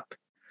set it up.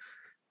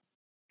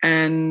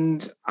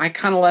 And I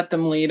kind of let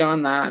them lead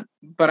on that.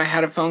 But I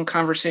had a phone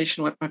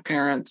conversation with my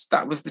parents.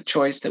 That was the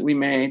choice that we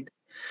made.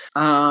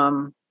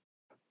 Probably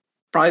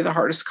the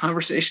hardest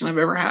conversation I've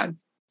ever had.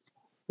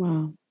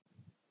 Wow.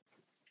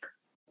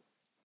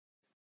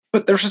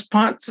 But the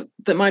response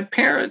that my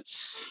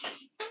parents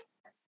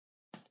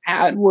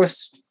had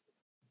was,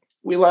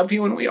 we love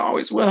you and we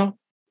always will.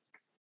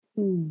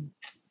 And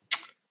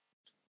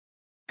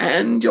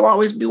you'll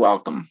always be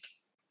welcome.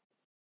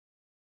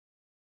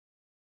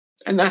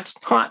 And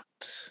that's not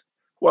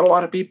what a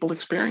lot of people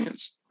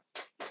experience.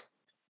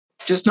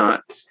 Just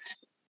not.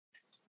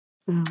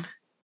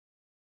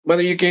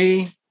 Whether you're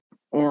gay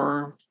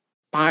or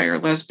bi or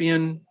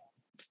lesbian,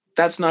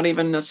 that's not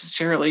even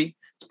necessarily,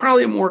 it's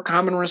probably a more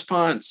common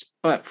response,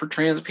 but for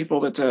trans people,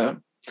 that's a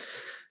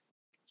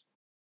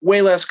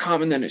way less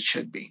common than it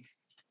should be.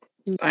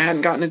 I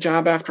hadn't gotten a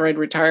job after I'd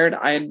retired.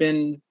 I had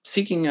been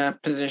seeking a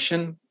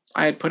position.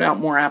 I had put out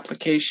more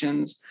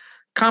applications.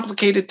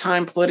 Complicated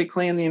time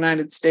politically in the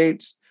United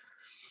States.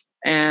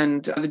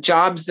 And the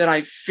jobs that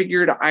I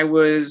figured I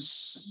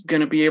was going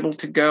to be able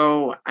to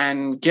go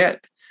and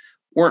get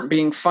weren't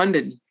being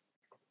funded.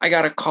 I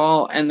got a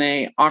call and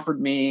they offered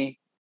me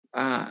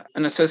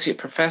an associate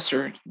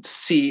professor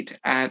seat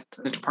at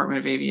the Department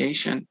of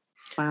Aviation.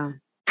 Wow.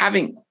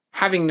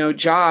 Having no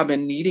job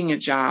and needing a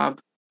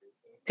job,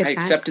 I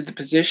accepted the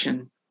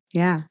position.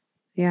 Yeah.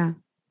 Yeah.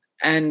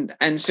 And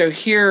so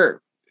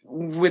here,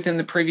 within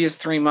the previous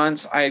 3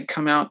 months, I had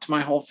come out to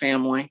my whole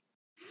family.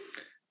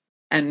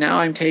 And now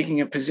I'm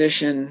taking a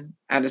position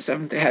at a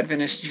Seventh-day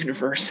Adventist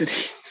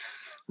university.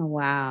 Oh,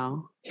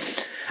 wow.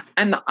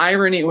 And the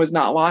irony was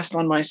not lost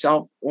on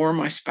myself or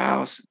my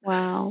spouse.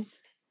 Wow.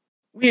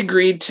 We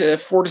agreed to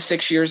 4 to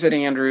 6 years at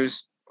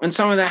Andrews. And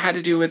some of that had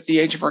to do with the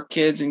age of our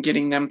kids and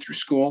getting them through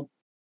school.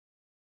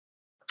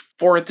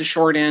 4 at the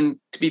short end,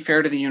 to be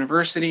fair to the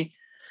university.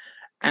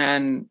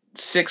 and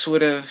 6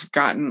 would have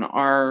gotten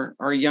our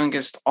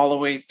youngest all the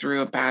way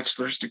through a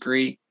bachelor's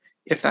degree,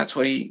 if that's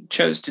what he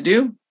chose to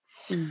do.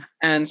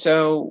 And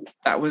so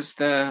that was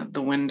the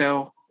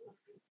window.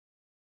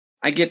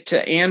 I get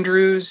to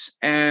Andrews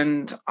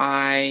and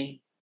I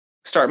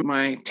start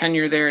my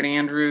tenure there at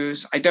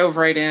Andrews. I dove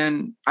right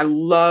in. I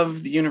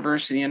love the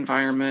university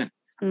environment.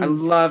 I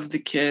love the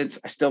kids.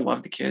 I still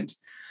love the kids.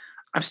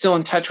 I'm still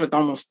in touch with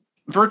almost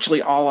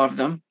virtually all of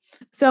them.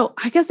 So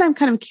I guess I'm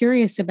kind of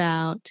curious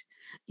about,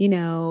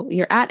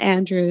 you're at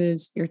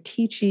Andrews, you're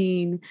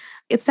teaching.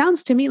 It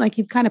sounds to me like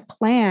you've kind of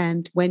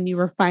planned when you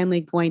were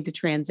finally going to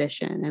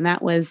transition. And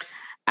that was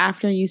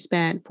after you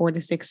spent 4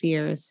 to 6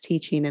 years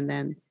teaching, and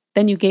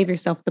then you gave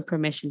yourself the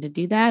permission to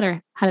do that,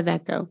 or how did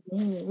that go?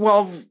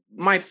 Well,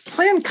 my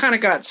plan kind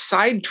of got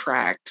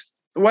sidetracked.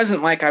 It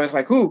wasn't like I was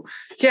like, ooh,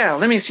 yeah,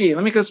 let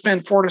me go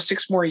spend 4 to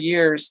 6 more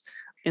years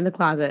in the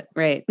closet,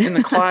 right? In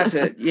the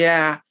closet,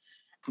 yeah.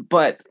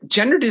 But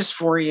gender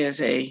dysphoria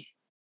is a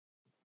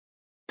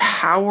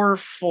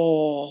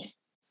powerful,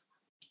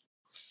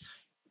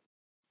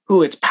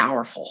 it's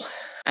powerful.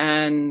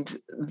 And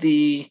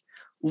the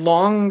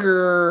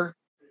longer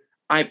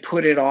I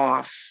put it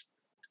off,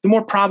 the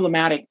more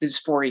problematic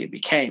dysphoria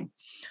became.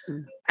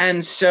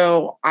 And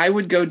so I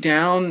would go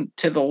down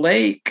to the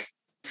lake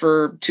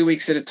for 2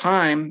 weeks at a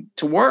time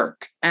to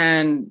work.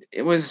 And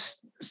it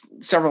was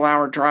several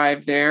hour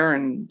drive there.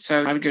 And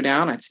so I would go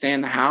down, I'd stay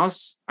in the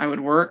house, I would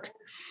work.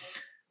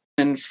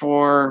 And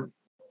for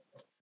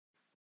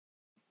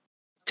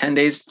 10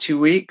 days, 2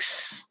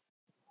 weeks,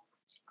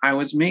 I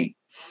was me.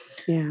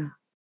 Yeah.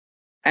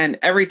 And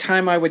every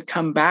time I would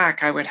come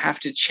back, I would have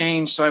to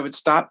change. So I would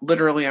stop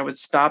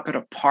at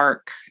a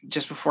park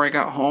just before I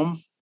got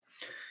home.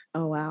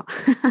 Oh, wow.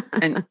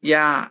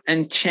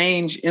 and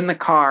change in the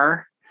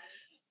car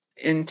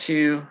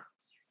into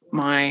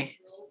my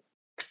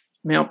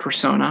male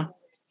persona.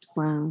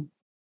 Wow.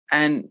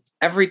 And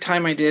every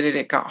time I did it,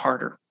 it got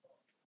harder.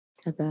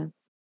 I bet.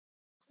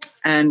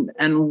 And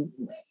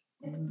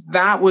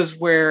that was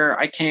where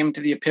I came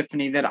to the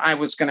epiphany that I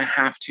was going to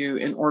have to,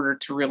 in order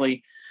to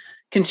really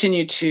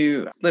continue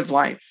to live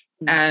life.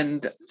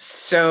 And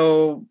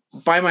so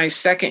by my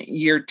second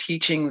year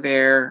teaching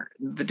there,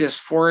 the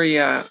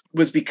dysphoria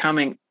was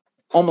becoming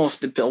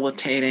almost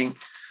debilitating.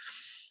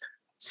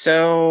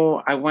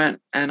 So I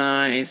went and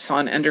I saw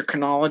an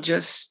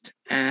endocrinologist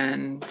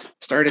and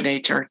started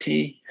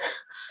HRT.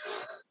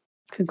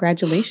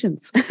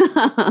 Congratulations.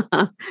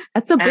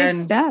 That's a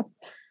big step.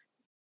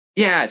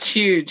 Yeah, it's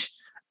huge.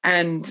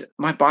 And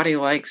my body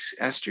likes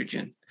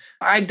estrogen.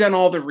 I'd done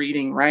all the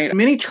reading, right?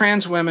 Many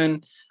trans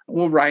women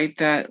will write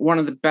that one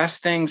of the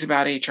best things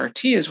about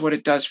HRT is what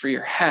it does for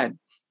your head.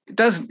 It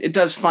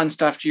does fun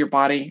stuff to your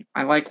body.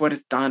 I like what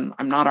it's done.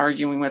 I'm not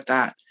arguing with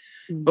that.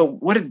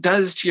 But what it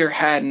does to your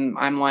head, and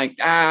I'm like,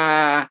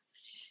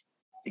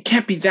 it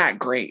can't be that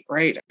great,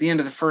 right? At the end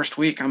of the first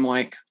week, I'm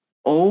like,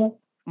 oh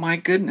my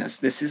goodness,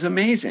 this is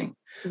amazing.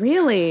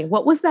 Really?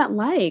 What was that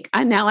like?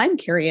 Now I'm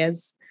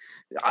curious.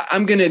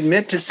 I'm going to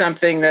admit to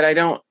something that I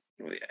don't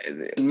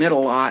admit a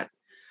lot.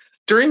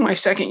 During my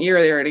second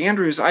year there at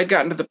Andrews, I'd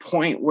gotten to the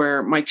point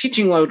where my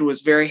teaching load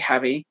was very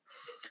heavy.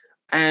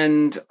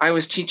 And I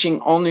was teaching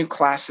all new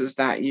classes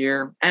that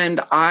year.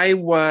 And I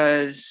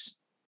was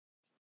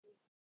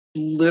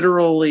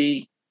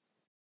literally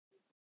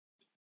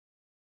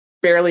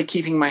barely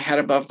keeping my head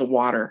above the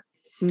water.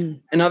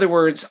 In other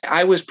words,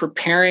 I was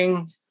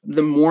preparing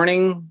the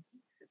morning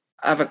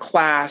of a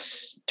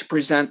class to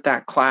present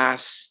that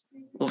class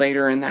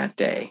later in that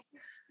day.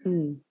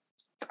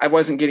 I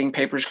wasn't getting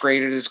papers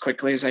graded as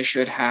quickly as I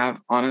should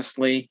have,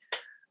 honestly.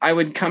 I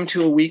would come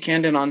to a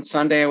weekend and on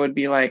Sunday I would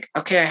be like,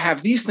 okay, I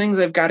have these things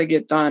I've got to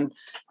get done.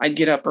 I'd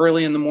get up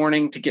early in the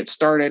morning to get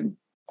started,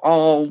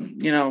 all,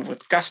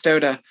 with gusto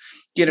to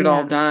get it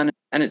all done.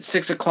 And at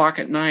 6 o'clock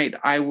at night,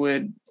 I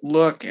would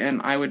look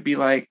and I would be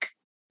like,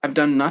 I've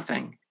done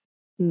nothing,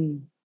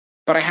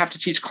 but I have to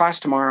teach class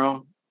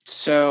tomorrow.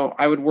 So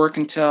I would work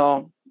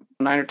until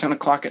 9 or 10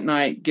 o'clock at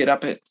night, get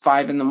up at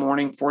 5 in the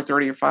morning,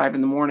 4:30 or 5 in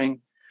the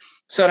morning,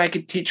 so that I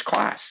could teach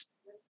class.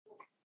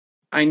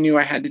 I knew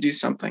I had to do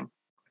something.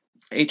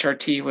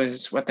 HRT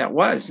was what that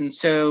was. And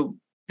so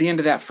the end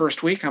of that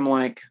first week, I'm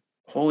like,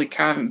 holy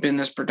cow, I haven't been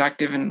this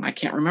productive and I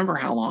can't remember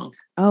how long.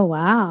 Oh,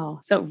 wow.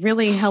 So it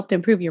really helped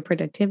improve your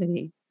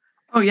productivity.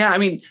 Oh, yeah. I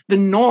mean, the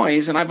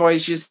noise, and I've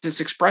always used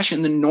this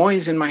expression, the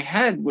noise in my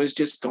head was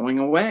just going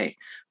away.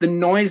 The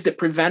noise that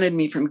prevented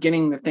me from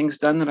getting the things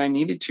done that I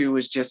needed to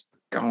was just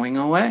going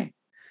away.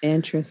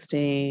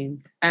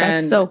 Interesting.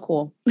 That's so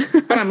cool.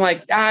 But I'm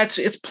like,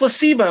 it's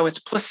placebo. It's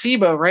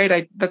placebo,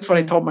 right? That's what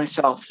I told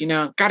myself,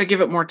 got to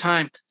give it more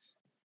time.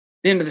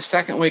 The end of the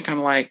second week,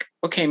 I'm like,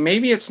 okay,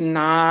 maybe it's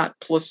not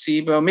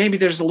placebo. Maybe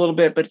there's a little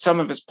bit, but some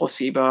of it's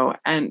placebo.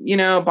 And,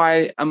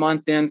 by a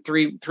month in,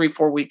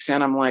 4 weeks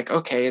in, I'm like,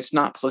 okay, it's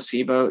not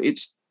placebo.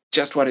 It's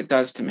just what it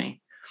does to me.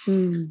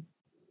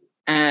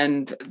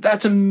 And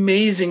that's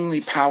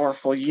amazingly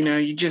powerful.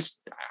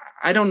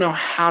 I don't know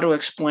how to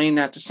explain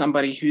that to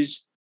somebody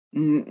who's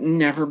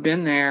never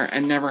been there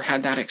and never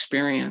had that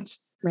experience.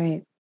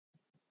 Right.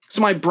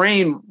 So my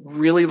brain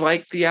really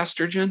liked the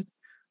estrogen.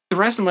 The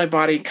rest of my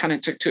body kind of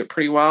took to it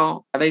pretty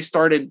well. They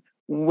started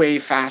way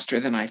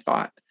faster than I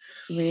thought.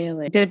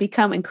 Really? Did it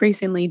become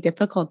increasingly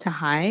difficult to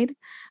hide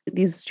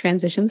these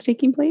transitions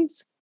taking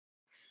place?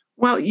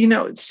 Well,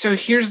 so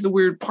here's the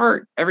weird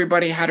part.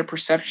 Everybody had a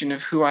perception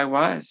of who I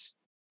was.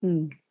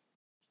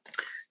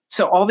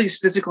 So all these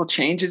physical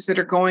changes that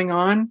are going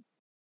on,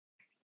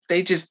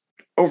 they just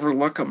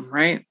overlook them,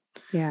 right?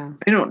 Yeah.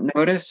 They don't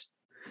notice.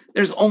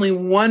 There's only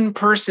one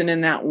person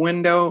in that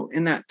window,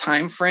 in that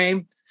time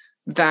frame,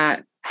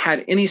 that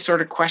had any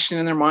sort of question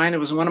in their mind. It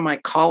was one of my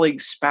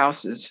colleagues'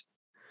 spouses.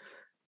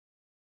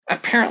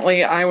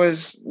 Apparently, I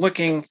was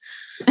looking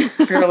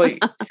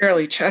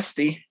fairly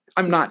chesty.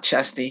 I'm not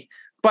chesty,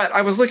 but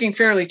I was looking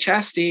fairly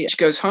chesty. She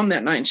goes home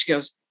that night and she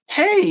goes,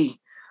 "Hey,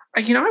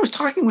 I was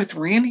talking with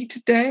Randy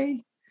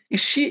today.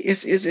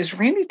 Is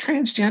Randy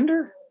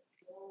transgender?"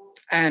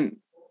 And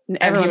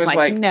everyone's he was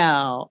like,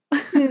 "No,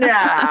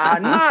 nah,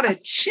 not a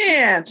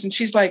chance." And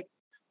she's like,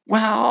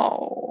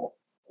 "Well,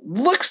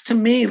 looks to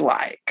me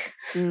like."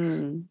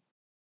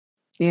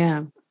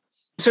 Yeah.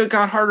 So it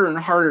got harder and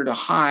harder to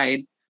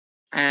hide.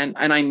 And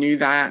I knew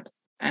that.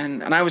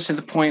 And I was to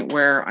the point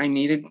where I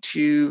needed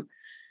to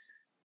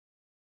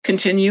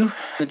continue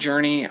the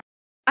journey.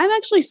 I'm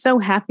actually so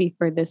happy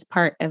for this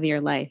part of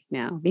your life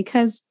now,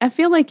 because I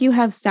feel like you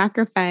have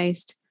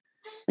sacrificed,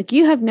 like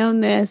you have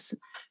known this,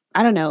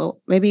 I don't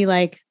know, maybe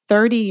like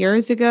 30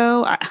 years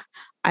ago.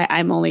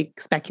 I'm only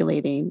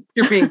speculating.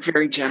 You're being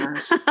very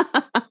generous.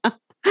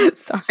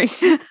 Sorry.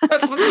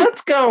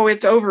 Let's go.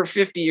 It's over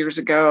 50 years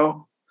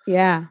ago.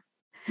 Yeah.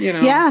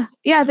 Yeah,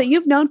 that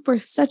you've known for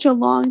such a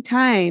long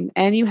time,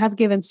 and you have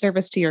given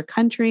service to your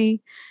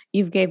country.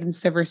 You've given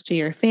service to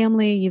your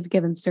family. You've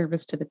given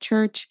service to the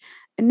church.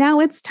 And now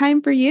it's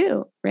time for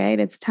you, right?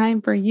 It's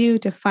time for you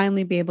to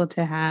finally be able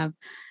to have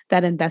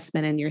that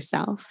investment in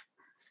yourself.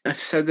 I've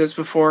said this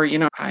before,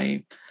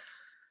 I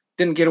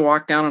didn't get to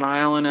walk down an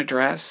aisle in a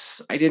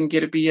dress. I didn't get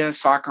to be a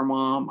soccer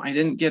mom. I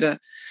didn't get a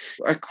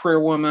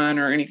career woman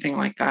or anything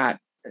like that.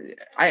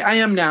 I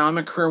am now. I'm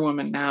a career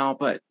woman now,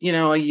 but,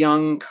 a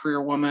young career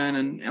woman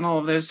and all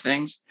of those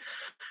things.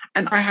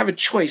 And I have a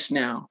choice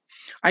now.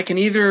 I can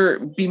either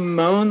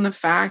bemoan the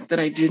fact that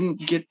I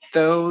didn't get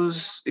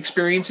those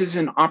experiences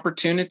and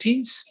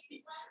opportunities,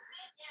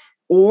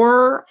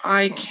 or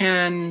I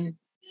can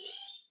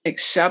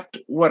accept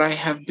what I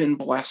have been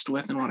blessed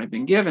with and what I've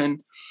been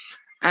given.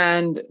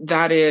 And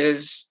that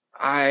is,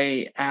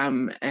 I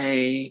am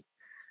a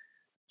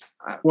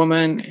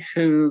woman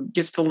who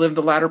gets to live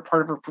the latter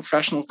part of her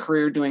professional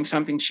career doing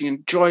something she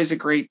enjoys a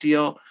great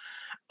deal.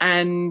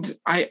 And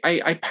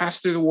I pass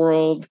through the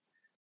world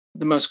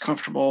the most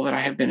comfortable that I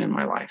have been in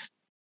my life.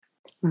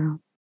 Wow.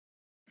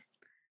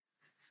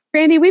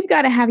 Randy, we've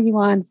got to have you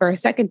on for a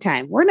second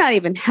time. We're not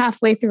even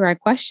halfway through our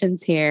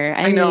questions here.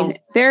 I mean,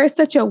 there is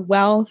such a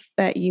wealth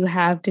that you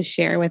have to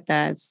share with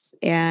us.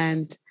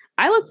 And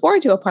I look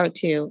forward to a part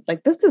 2.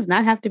 Like, this does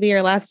not have to be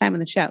your last time on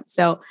the show.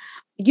 So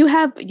you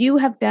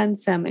have done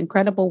some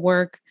incredible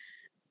work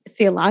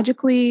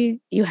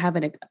theologically. You have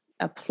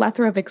a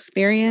plethora of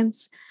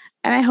experience.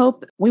 And I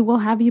hope we will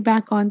have you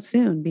back on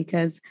soon,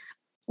 because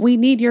we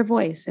need your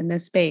voice in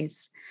this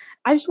space.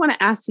 I just want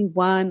to ask you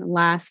one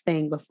last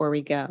thing before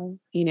we go.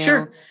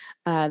 Sure.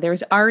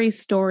 There's Ari's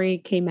story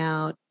came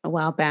out a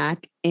while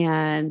back,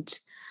 and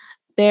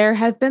there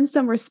have been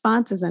some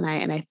responses, and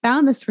I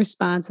found this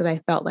response that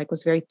I felt like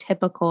was very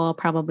typical,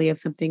 probably of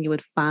something you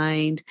would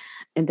find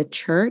in the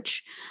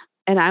church.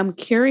 And I'm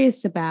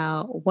curious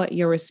about what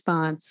your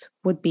response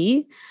would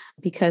be,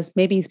 because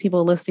maybe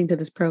people listening to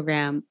this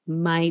program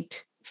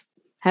might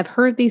have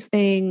heard these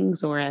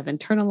things or have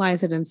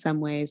internalized it in some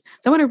ways.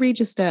 So I want to read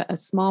just a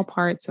small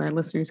part so our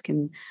listeners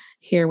can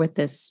hear what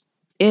this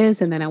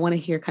is. And then I want to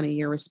hear kind of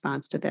your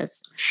response to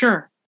this.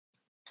 Sure.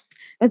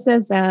 It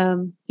says,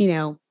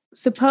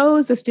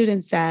 suppose a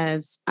student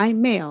says,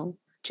 "I'm male,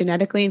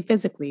 genetically and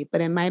physically, but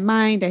in my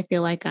mind, I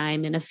feel like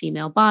I'm in a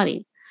female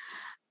body.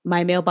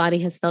 My male body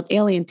has felt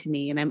alien to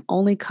me, and I'm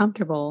only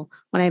comfortable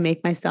when I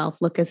make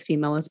myself look as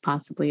female as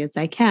possibly as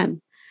I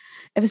can."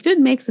 If a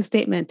student makes a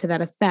statement to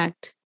that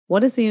effect,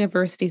 what is the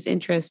university's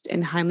interest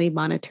in highly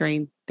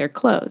monitoring their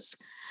clothes?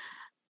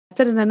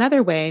 Said in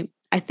another way,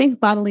 I think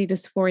bodily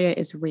dysphoria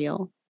is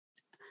real.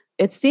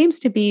 It seems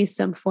to be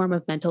some form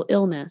of mental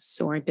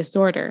illness or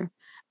disorder.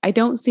 I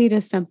don't see it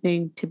as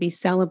something to be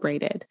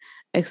celebrated,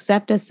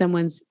 except as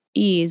someone's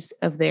ease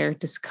of their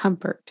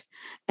discomfort.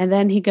 And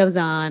then he goes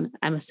on,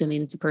 I'm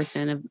assuming it's a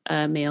person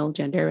of male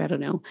gender, I don't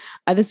know.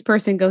 This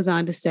person goes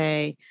on to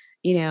say,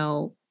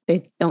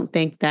 they don't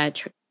think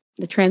that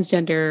the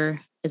transgender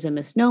is a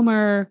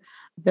misnomer.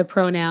 The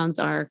pronouns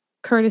are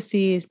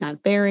courtesies,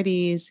 not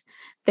verities.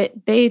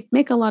 That they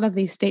make a lot of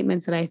these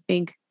statements that I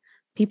think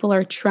people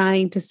are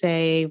trying to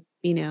say,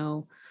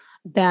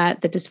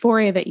 that the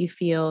dysphoria that you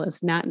feel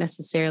is not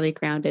necessarily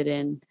grounded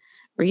in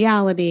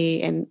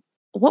reality. And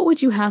what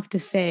would you have to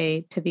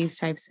say to these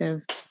types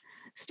of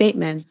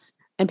statements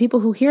and people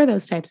who hear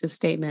those types of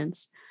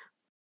statements?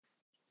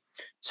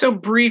 So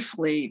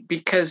briefly,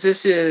 because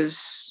this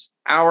is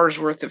hours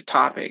worth of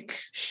topic.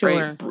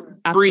 Sure.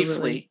 Right?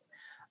 Briefly,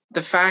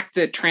 the fact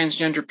that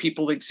transgender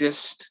people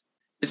exist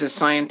is a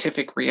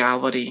scientific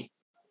reality.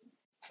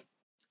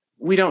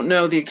 We don't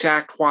know the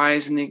exact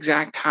whys and the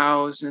exact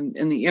hows and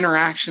the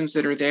interactions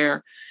that are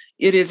there.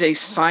 It is a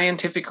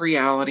scientific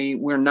reality.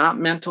 We're not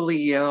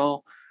mentally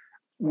ill.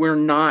 We're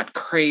not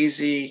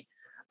crazy.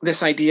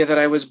 This idea that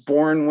I was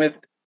born with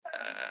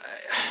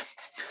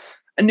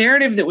a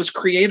narrative that was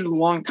created a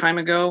long time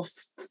ago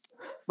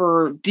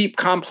for deep,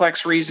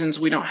 complex reasons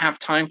we don't have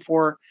time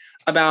for,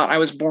 about I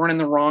was born in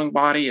the wrong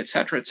body, et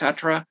cetera, et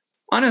cetera.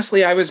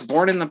 Honestly, I was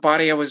born in the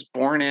body I was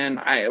born in,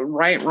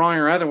 right, wrong,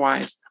 or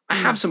otherwise. I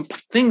have some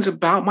things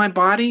about my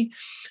body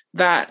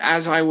that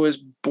as I was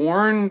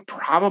born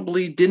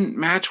probably didn't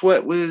match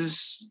what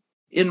was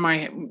in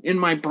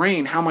my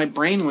brain, how my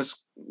brain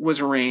was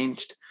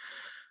arranged.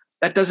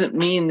 That doesn't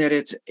mean that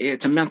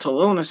it's a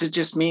mental illness. It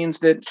just means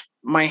that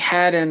my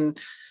head and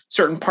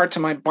certain parts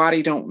of my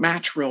body don't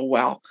match real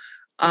well.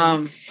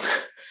 And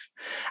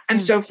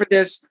so for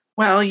this,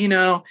 well, you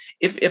know,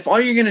 if all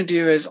you're going to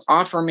do is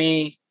offer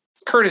me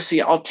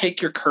courtesy, I'll take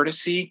your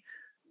courtesy,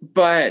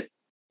 but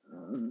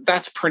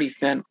that's pretty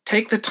thin.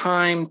 Take the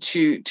time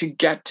to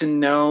get to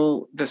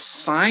know the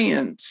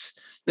science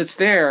that's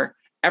there.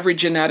 Every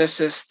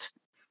geneticist,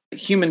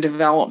 human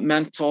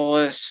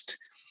developmentalist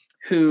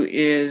who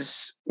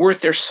is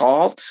worth their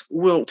salt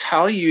will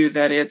tell you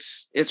that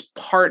it's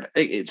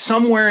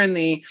somewhere in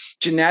the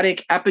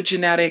genetic,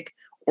 epigenetic,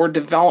 or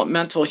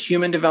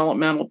human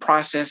developmental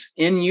process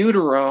in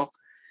utero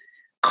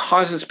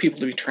causes people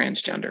to be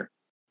transgender.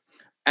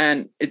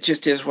 And it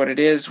just is what it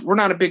is. We're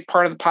not a big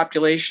part of the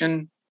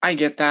population. I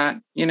get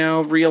that. You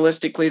know,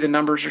 realistically, the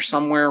numbers are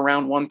somewhere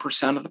around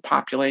 1% of the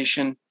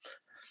population.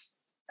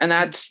 And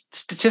that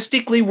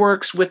statistically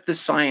works with the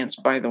science,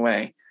 by the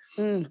way.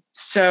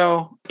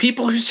 So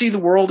people who see the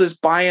world as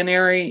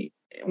binary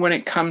when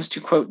it comes to,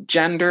 quote,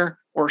 gender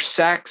or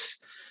sex,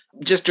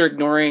 just are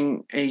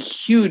ignoring a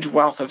huge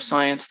wealth of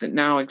science that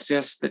now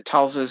exists that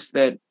tells us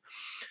that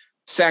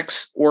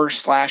sex or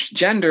 /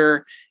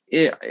 gender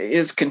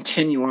is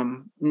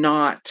continuum,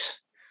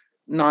 not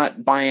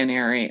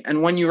binary.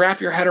 And when you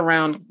wrap your head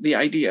around the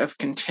idea of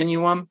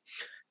continuum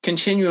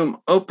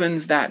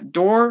opens that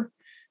door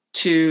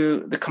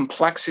to the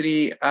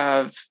complexity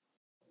of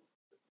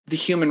the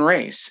human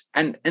race.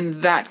 And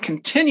that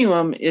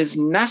continuum is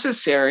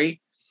necessary,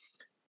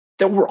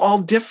 that we're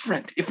all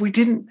different. If we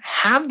didn't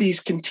have these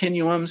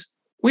continuums,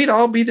 we'd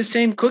all be the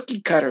same cookie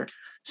cutter,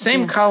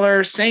 same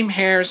color, same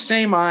hair,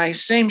 same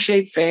eyes, same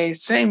shaped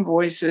face, same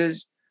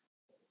voices,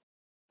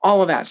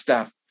 all of that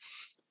stuff.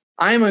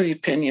 I'm of the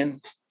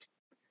opinion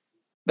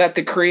that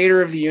the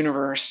creator of the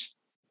universe,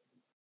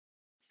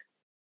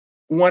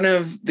 one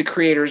of the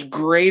creator's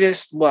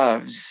greatest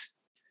loves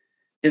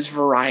is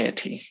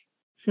variety.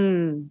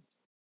 I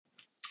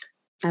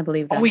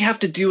believe that. All we have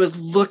to do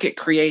is look at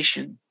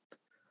creation,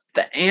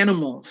 the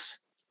animals,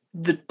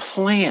 the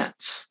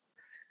plants,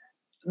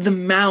 the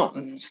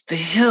mountains, the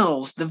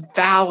hills, the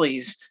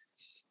valleys,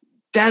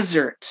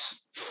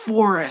 deserts,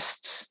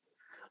 forests,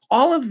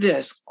 all of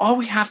this. All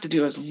we have to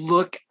do is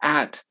look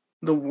at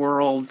the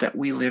world that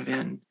we live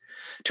in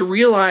to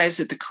realize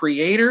that the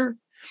creator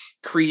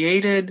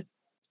created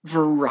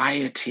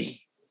variety.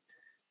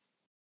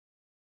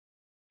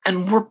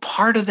 And we're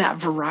part of that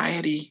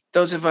variety.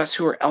 Those of us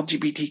who are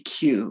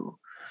LGBTQ,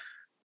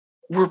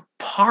 we're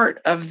part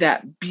of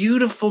that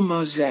beautiful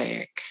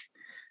mosaic,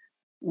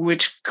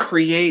 which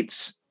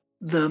creates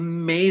the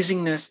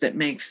amazingness that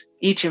makes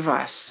each of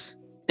us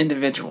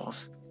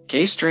individuals,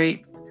 gay,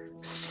 straight,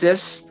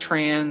 cis,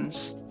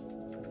 trans,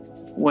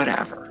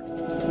 whatever.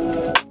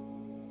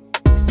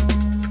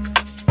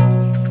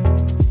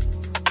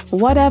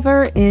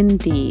 Whatever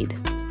indeed.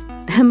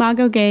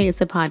 Imago Gay is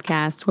a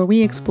podcast where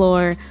we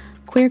explore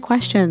queer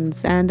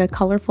questions and a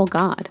colorful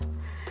God.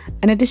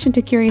 In addition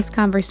to curious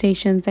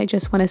conversations, I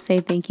just want to say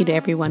thank you to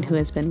everyone who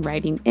has been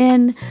writing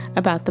in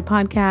about the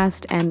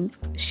podcast and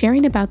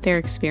sharing about their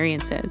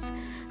experiences.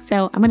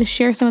 So I'm going to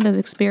share some of those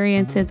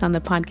experiences on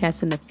the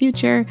podcast in the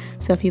future.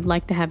 So if you'd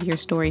like to have your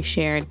story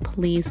shared,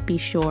 please be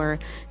sure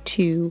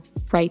to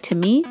write to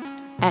me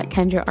at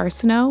Kendra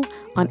Arsenault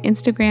on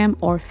Instagram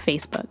or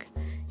Facebook.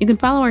 You can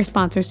follow our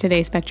sponsors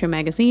today, Spectrum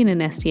Magazine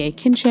and SDA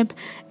Kinship,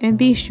 and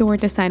be sure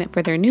to sign up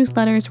for their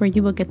newsletters where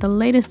you will get the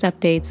latest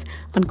updates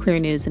on queer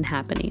news and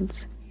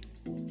happenings.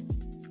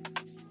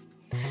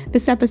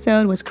 This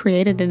episode was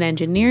created and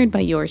engineered by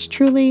yours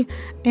truly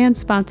and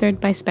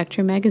sponsored by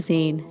Spectrum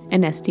Magazine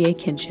and SDA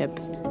Kinship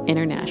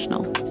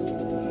International.